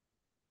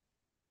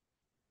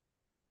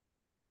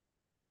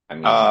 I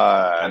mean,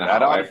 I know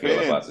That how all I feel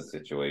about depends. the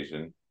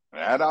situation.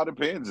 That all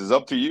depends. It's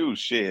up to you,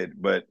 shit.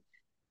 But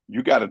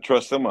you got to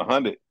trust him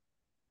 100,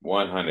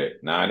 100.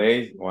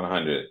 Nowadays,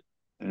 100.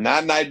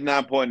 not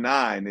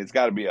 99.9. It's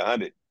got to be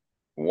 100. It's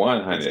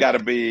 100. got to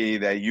be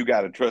that you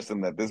got to trust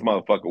him that this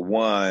motherfucker,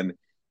 one,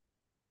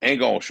 ain't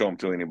gonna show him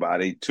to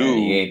anybody. And he Two,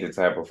 ain't the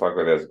type of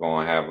fucker that's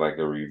gonna have like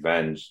a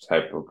revenge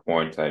type of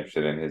porn type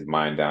shit in his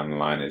mind down the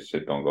line if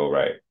shit don't go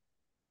right.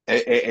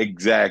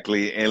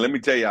 exactly. And let me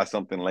tell y'all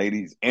something,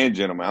 ladies and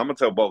gentlemen. I'm gonna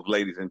tell both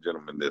ladies and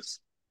gentlemen this.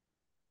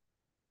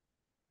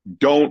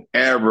 Don't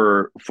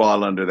ever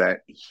fall under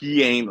that.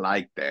 He ain't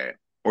like that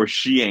or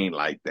she ain't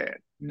like that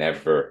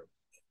Never.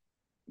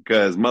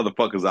 because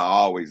motherfuckers are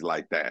always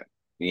like that.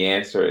 The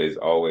answer is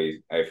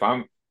always, if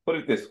I'm, put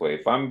it this way,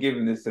 if I'm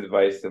giving this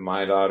advice to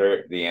my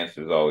daughter, the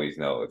answer is always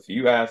no. If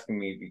you asking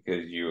me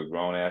because you're a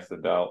grown ass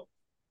adult,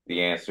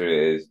 the answer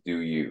is do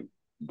you.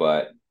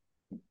 But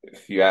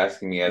if you're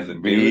asking me as a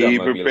dude, I'm Be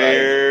gonna be like,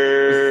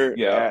 prepared.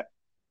 yeah,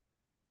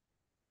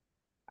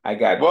 I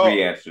got three Well,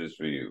 answers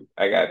for you.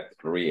 I got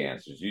three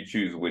answers. You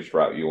choose which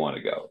route you want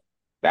to go.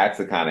 That's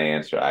the kind of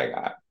answer I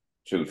got,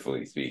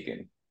 truthfully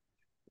speaking.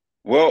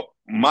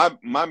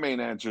 my main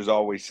answer is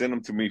always send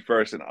them to me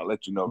first, and I'll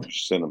let you know if you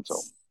should send them to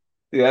them.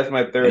 See, that's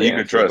my And third you can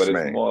answer, but trust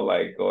it's me. more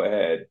like, go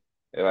ahead.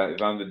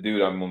 If I'm the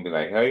dude, I'm gonna be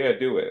like, hell yeah,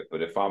 do it.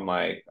 But if I'm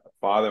like a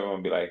father, I'm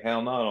gonna be like,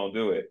 hell no, don't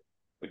do it.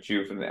 But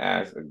you, from the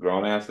ass, a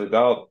grown ass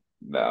adult,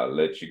 I'll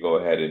let you go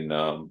ahead and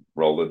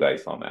roll the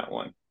dice on that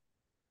one.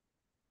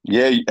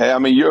 Yeah, I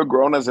mean, you're a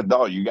grown as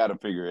adult. You got to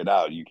figure it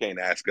out. You can't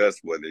ask us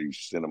whether you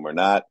should send them or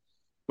not.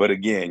 But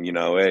again,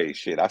 hey,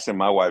 shit, I send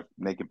my wife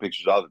naked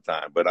pictures all the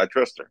time, but I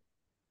trust her.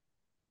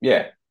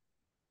 Yeah,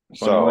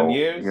 21 So,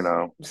 years.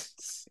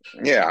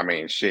 yeah, I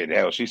mean, shit,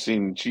 hell, she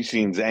seen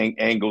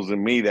angles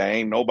in me that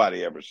ain't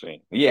nobody ever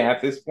seen. Yeah,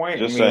 at this point, I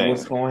Just mean,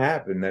 what's saying. gonna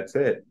happen? That's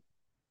it.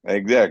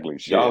 Exactly,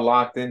 Y'all shit.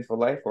 locked in for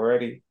life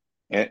already.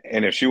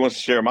 And if she wants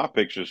to share my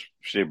pictures,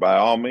 shit, by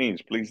all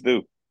means, please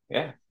do.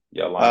 Yeah,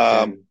 y'all locked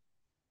Um,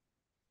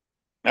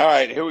 in. all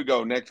right, here we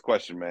go. Next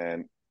question,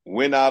 man.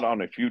 Went out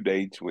on a few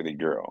dates with a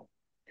girl.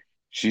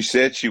 She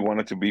said she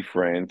wanted to be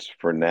friends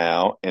for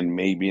now, and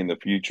maybe in the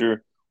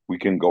future we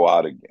can go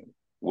out again.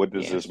 What The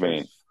does this answer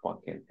mean? is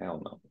fucking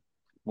hell no.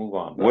 Move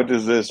on, What bro.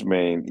 does this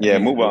mean? That Yeah,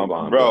 means move move on,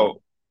 on, bro.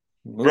 bro.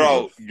 Move the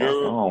Bro, fuck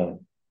on.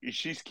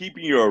 she's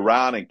keeping you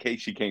around in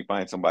case she can't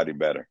find somebody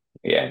better.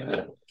 Yeah,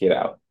 man. Get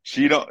out.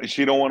 She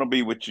don't want to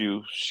be with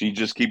you. She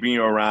just keeping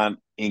you around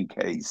in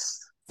case.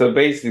 So That's it.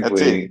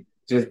 basically,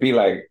 just be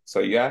like, so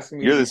you asking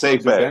me to You're be the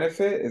safe friends with bet.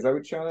 benefit? Is that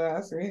what you're trying to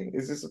ask me?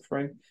 Is this a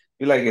friend?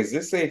 Be like, is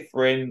this a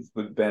friends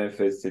with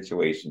benefits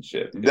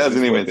situationship? It Is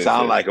doesn't this what even this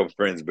sound is? like a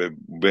friend's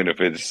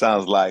benefit. It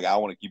sounds like I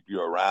want to keep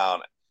you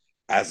around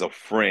as a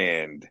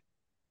friend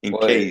in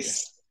Well,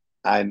 case.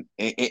 And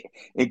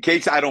in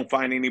case I don't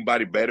find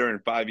anybody better in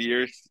 5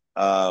 years,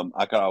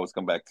 I could always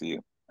come back to you.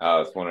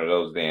 It's one of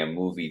those damn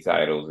movie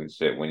titles and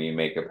shit. When you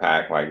make a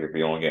pact, like if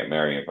you don't get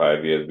married in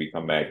 5 years, we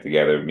come back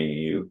together, me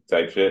and you,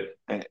 type shit.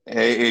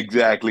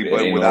 Exactly. It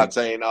But ain't no, without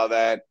saying all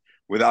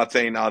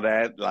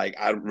that, like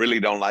I really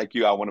don't like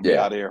you. I want to be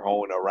yeah, out here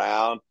hoeing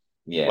around.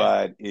 yeah.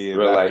 But if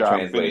Real life after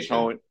I'm finished translation.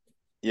 hoeing,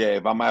 yeah,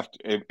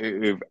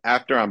 if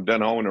after I'm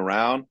done hoeing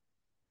around,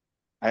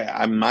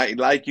 I might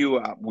like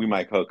you. We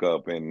might hook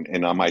up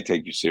and I might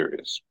take you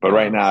serious. But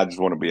right Uh, now, I just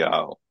want to be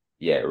out.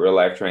 yeah, real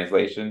life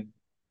translation.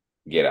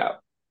 Get out.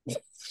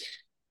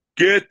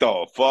 Get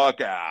the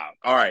fuck out.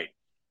 All right.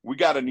 We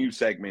got a new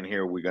segment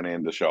here we're gonna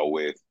end the show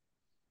with.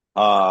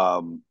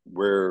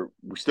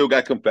 We still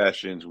got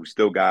confessions, we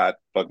still got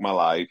fuck my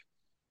life,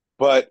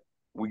 but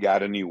we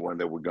got a new one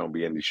that we're gonna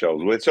be in the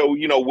shows with. So,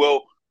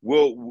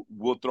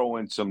 we'll throw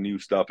in some new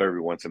stuff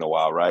every once in a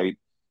while, right?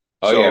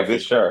 Oh So yeah, for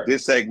this sure.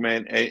 this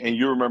segment, and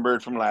you remember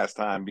it from last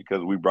time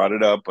because we brought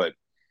it up, but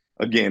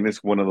again,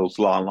 it's one of those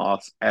long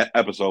lost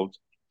episodes.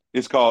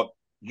 It's called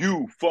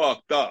 "You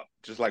Fucked Up,"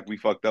 just like we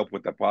fucked up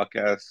with the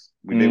podcast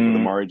we did with Mm,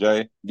 Amari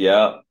J.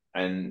 yeah,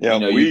 and Yeah,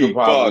 you could we fucked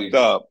probably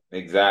up.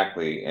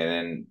 exactly,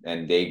 and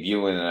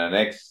debuting in our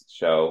next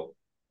show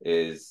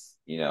is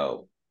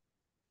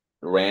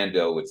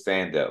Rando with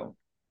Sando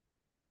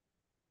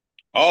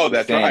Oh, with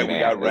that's right. We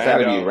got Sandman. It's got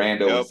to be Rando. Rando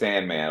with Yep.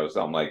 Sandman or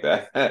something like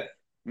that.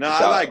 No,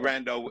 I like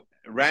So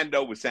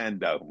Rando with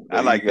Sando. I there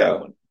you like that go.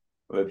 one.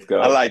 Let's I go.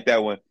 like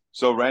that one.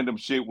 So random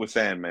shit with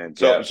Sandman.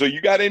 So Yeah. so you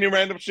got any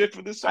random shit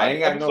for this I ain't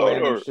got no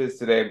episode random or shits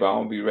today, but I'm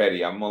gonna be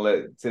ready. I'm gonna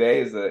let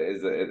today is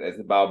it's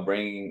about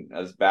bringing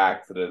us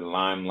back to the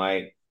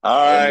limelight,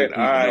 all letting the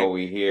right, all people know right.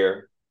 we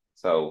here.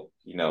 So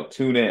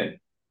tune in.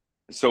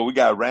 So we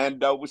got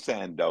Rando with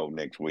Sando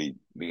next week.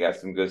 We got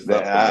some good That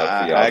stuff coming up for I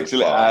y'all this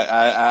actually I, fall.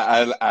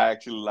 I I I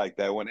actually like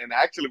that one. And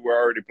actually we're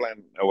already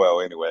planning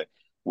well anyway.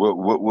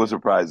 We'll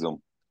surprise them.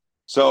 For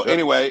So sure.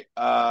 anyway,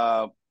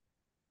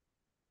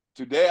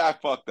 today I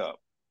fucked up.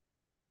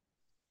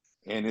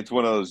 And it's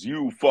one of those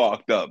you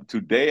fucked up.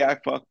 Today I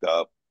fucked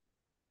up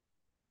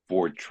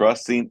for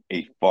trusting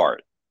a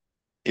fart.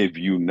 If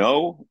you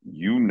know,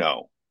 you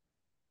know.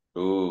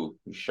 Ooh,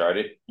 you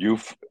sharded. You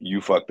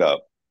fucked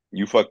up.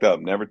 You fucked up.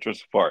 Never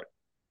trust a fart.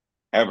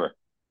 Ever.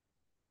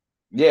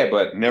 Yeah,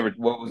 but Never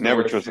what was the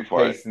never worst trust a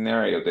fart. case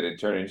scenario? Did it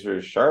turn into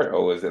a shark,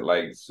 or was it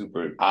like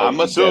super I'm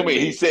potent, assuming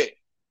he deadly? said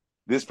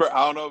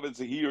I don't know if it's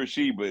a he or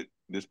she, but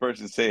this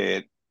person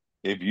said,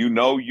 if you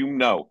know, you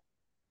know.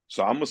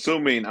 So I'm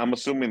assuming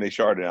they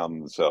sharded on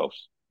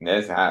themselves.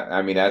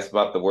 I mean, that's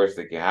about the worst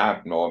that can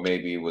happen, or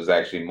maybe it was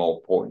actually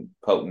more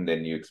potent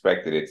than you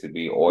expected it to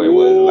be, or it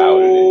was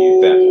louder than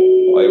you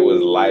thought, or it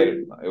was lighter,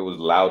 Ooh. it was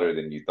louder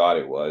than you thought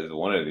it was.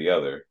 One or the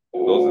other.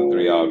 Those are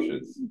three Ooh.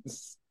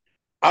 options.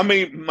 I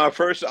mean, my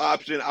first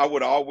option, I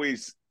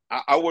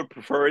would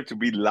prefer it to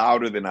be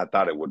louder than I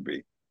thought it would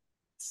be.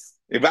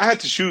 If I had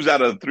to choose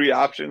out of the three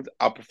options,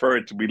 I prefer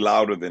it to be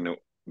louder than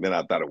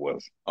I thought it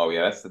was. Oh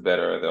yeah, that's the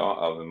better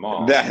of them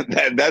all.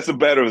 That's the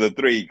better of the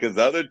three because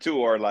the other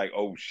two are like,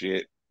 oh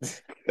shit.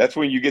 That's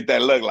when you get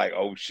that look like,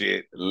 oh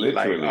shit,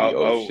 like Literally,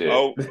 oh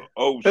shit.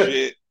 oh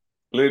shit,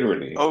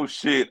 Literally, oh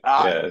shit.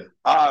 yeah,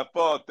 I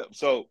fucked up.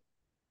 So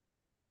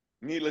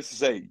needless to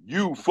say,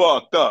 you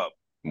fucked up.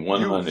 You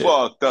 100,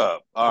 fucked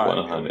up. All right,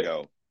 there we 100.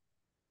 go.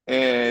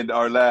 And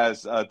our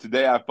last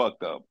today I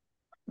fucked up.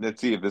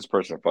 Let's see if this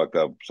person fucked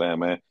up, Sam,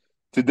 man.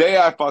 Today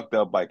I fucked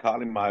up by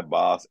calling my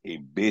boss a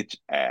bitch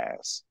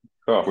ass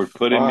Oh for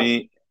putting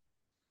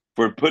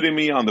fuck.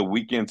 me on the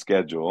weekend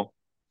schedule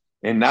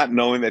and not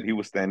knowing that he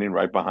was standing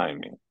right behind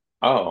me.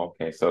 Oh,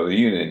 okay. So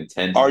you didn't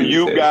intend to Are do it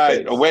you to his guys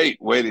face.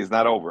 wait, it's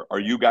not over. Are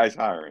you guys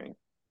hiring?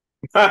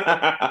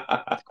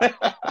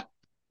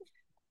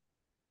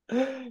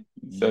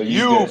 So you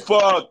You did.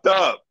 fucked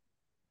up.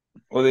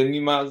 Well, then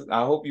you might.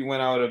 I hope you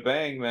went out with a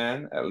bang,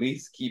 man. At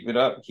least keep it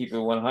up. Keep it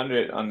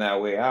 100 on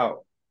that way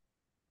out.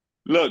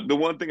 Look, the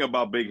one thing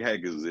about big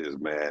hackers is,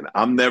 man,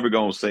 I'm never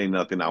gonna say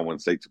nothing I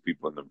wouldn't say to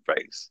people in their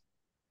face.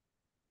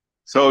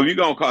 So if you're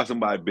gonna call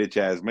somebody bitch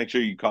ass, make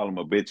sure you call them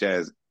a bitch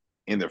ass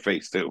in their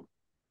face too.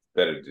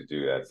 Better to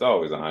do that. It's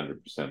always 100%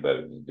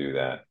 better to do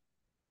that.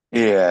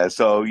 Yeah,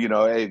 so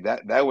hey,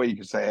 that way you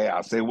can say, hey,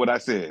 I said what I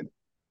said,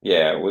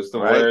 Yeah. What's the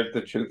right? word?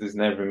 The truth is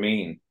never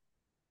mean.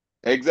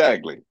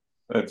 Exactly.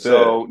 That's it.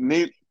 So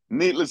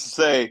needless to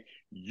say,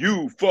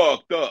 you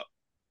fucked up.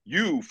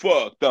 You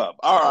fucked up.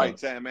 All right,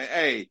 Sam, man.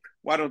 Hey,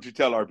 why don't you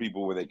tell our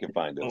people where they can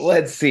find us?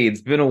 Let's see.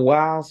 It's been a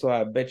while, so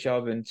I bet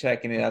y'all been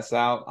checking us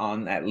out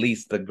on at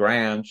least the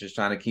gram, just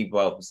trying to keep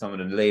up with some of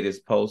the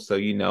latest posts. So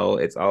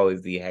it's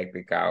always the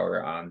hectic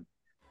hour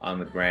on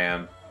the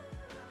gram.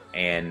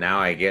 And now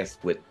I guess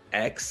with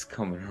X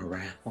coming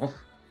around,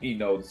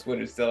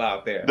 Twitter's still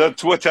out there. The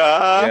Twitter.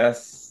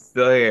 Yes,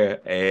 still here.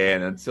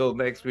 And until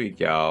next week,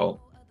 y'all,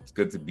 it's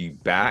good to be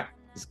back.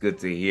 It's good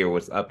to hear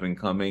what's up and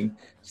coming.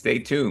 Stay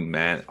tuned,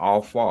 man. All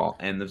fall,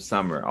 end of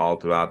summer, all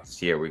throughout this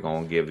year, we're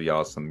going to give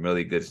y'all some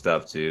really good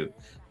stuff to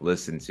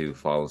listen to,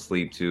 fall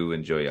asleep to,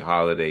 enjoy your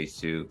holidays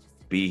to.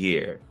 Be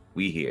here.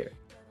 We here.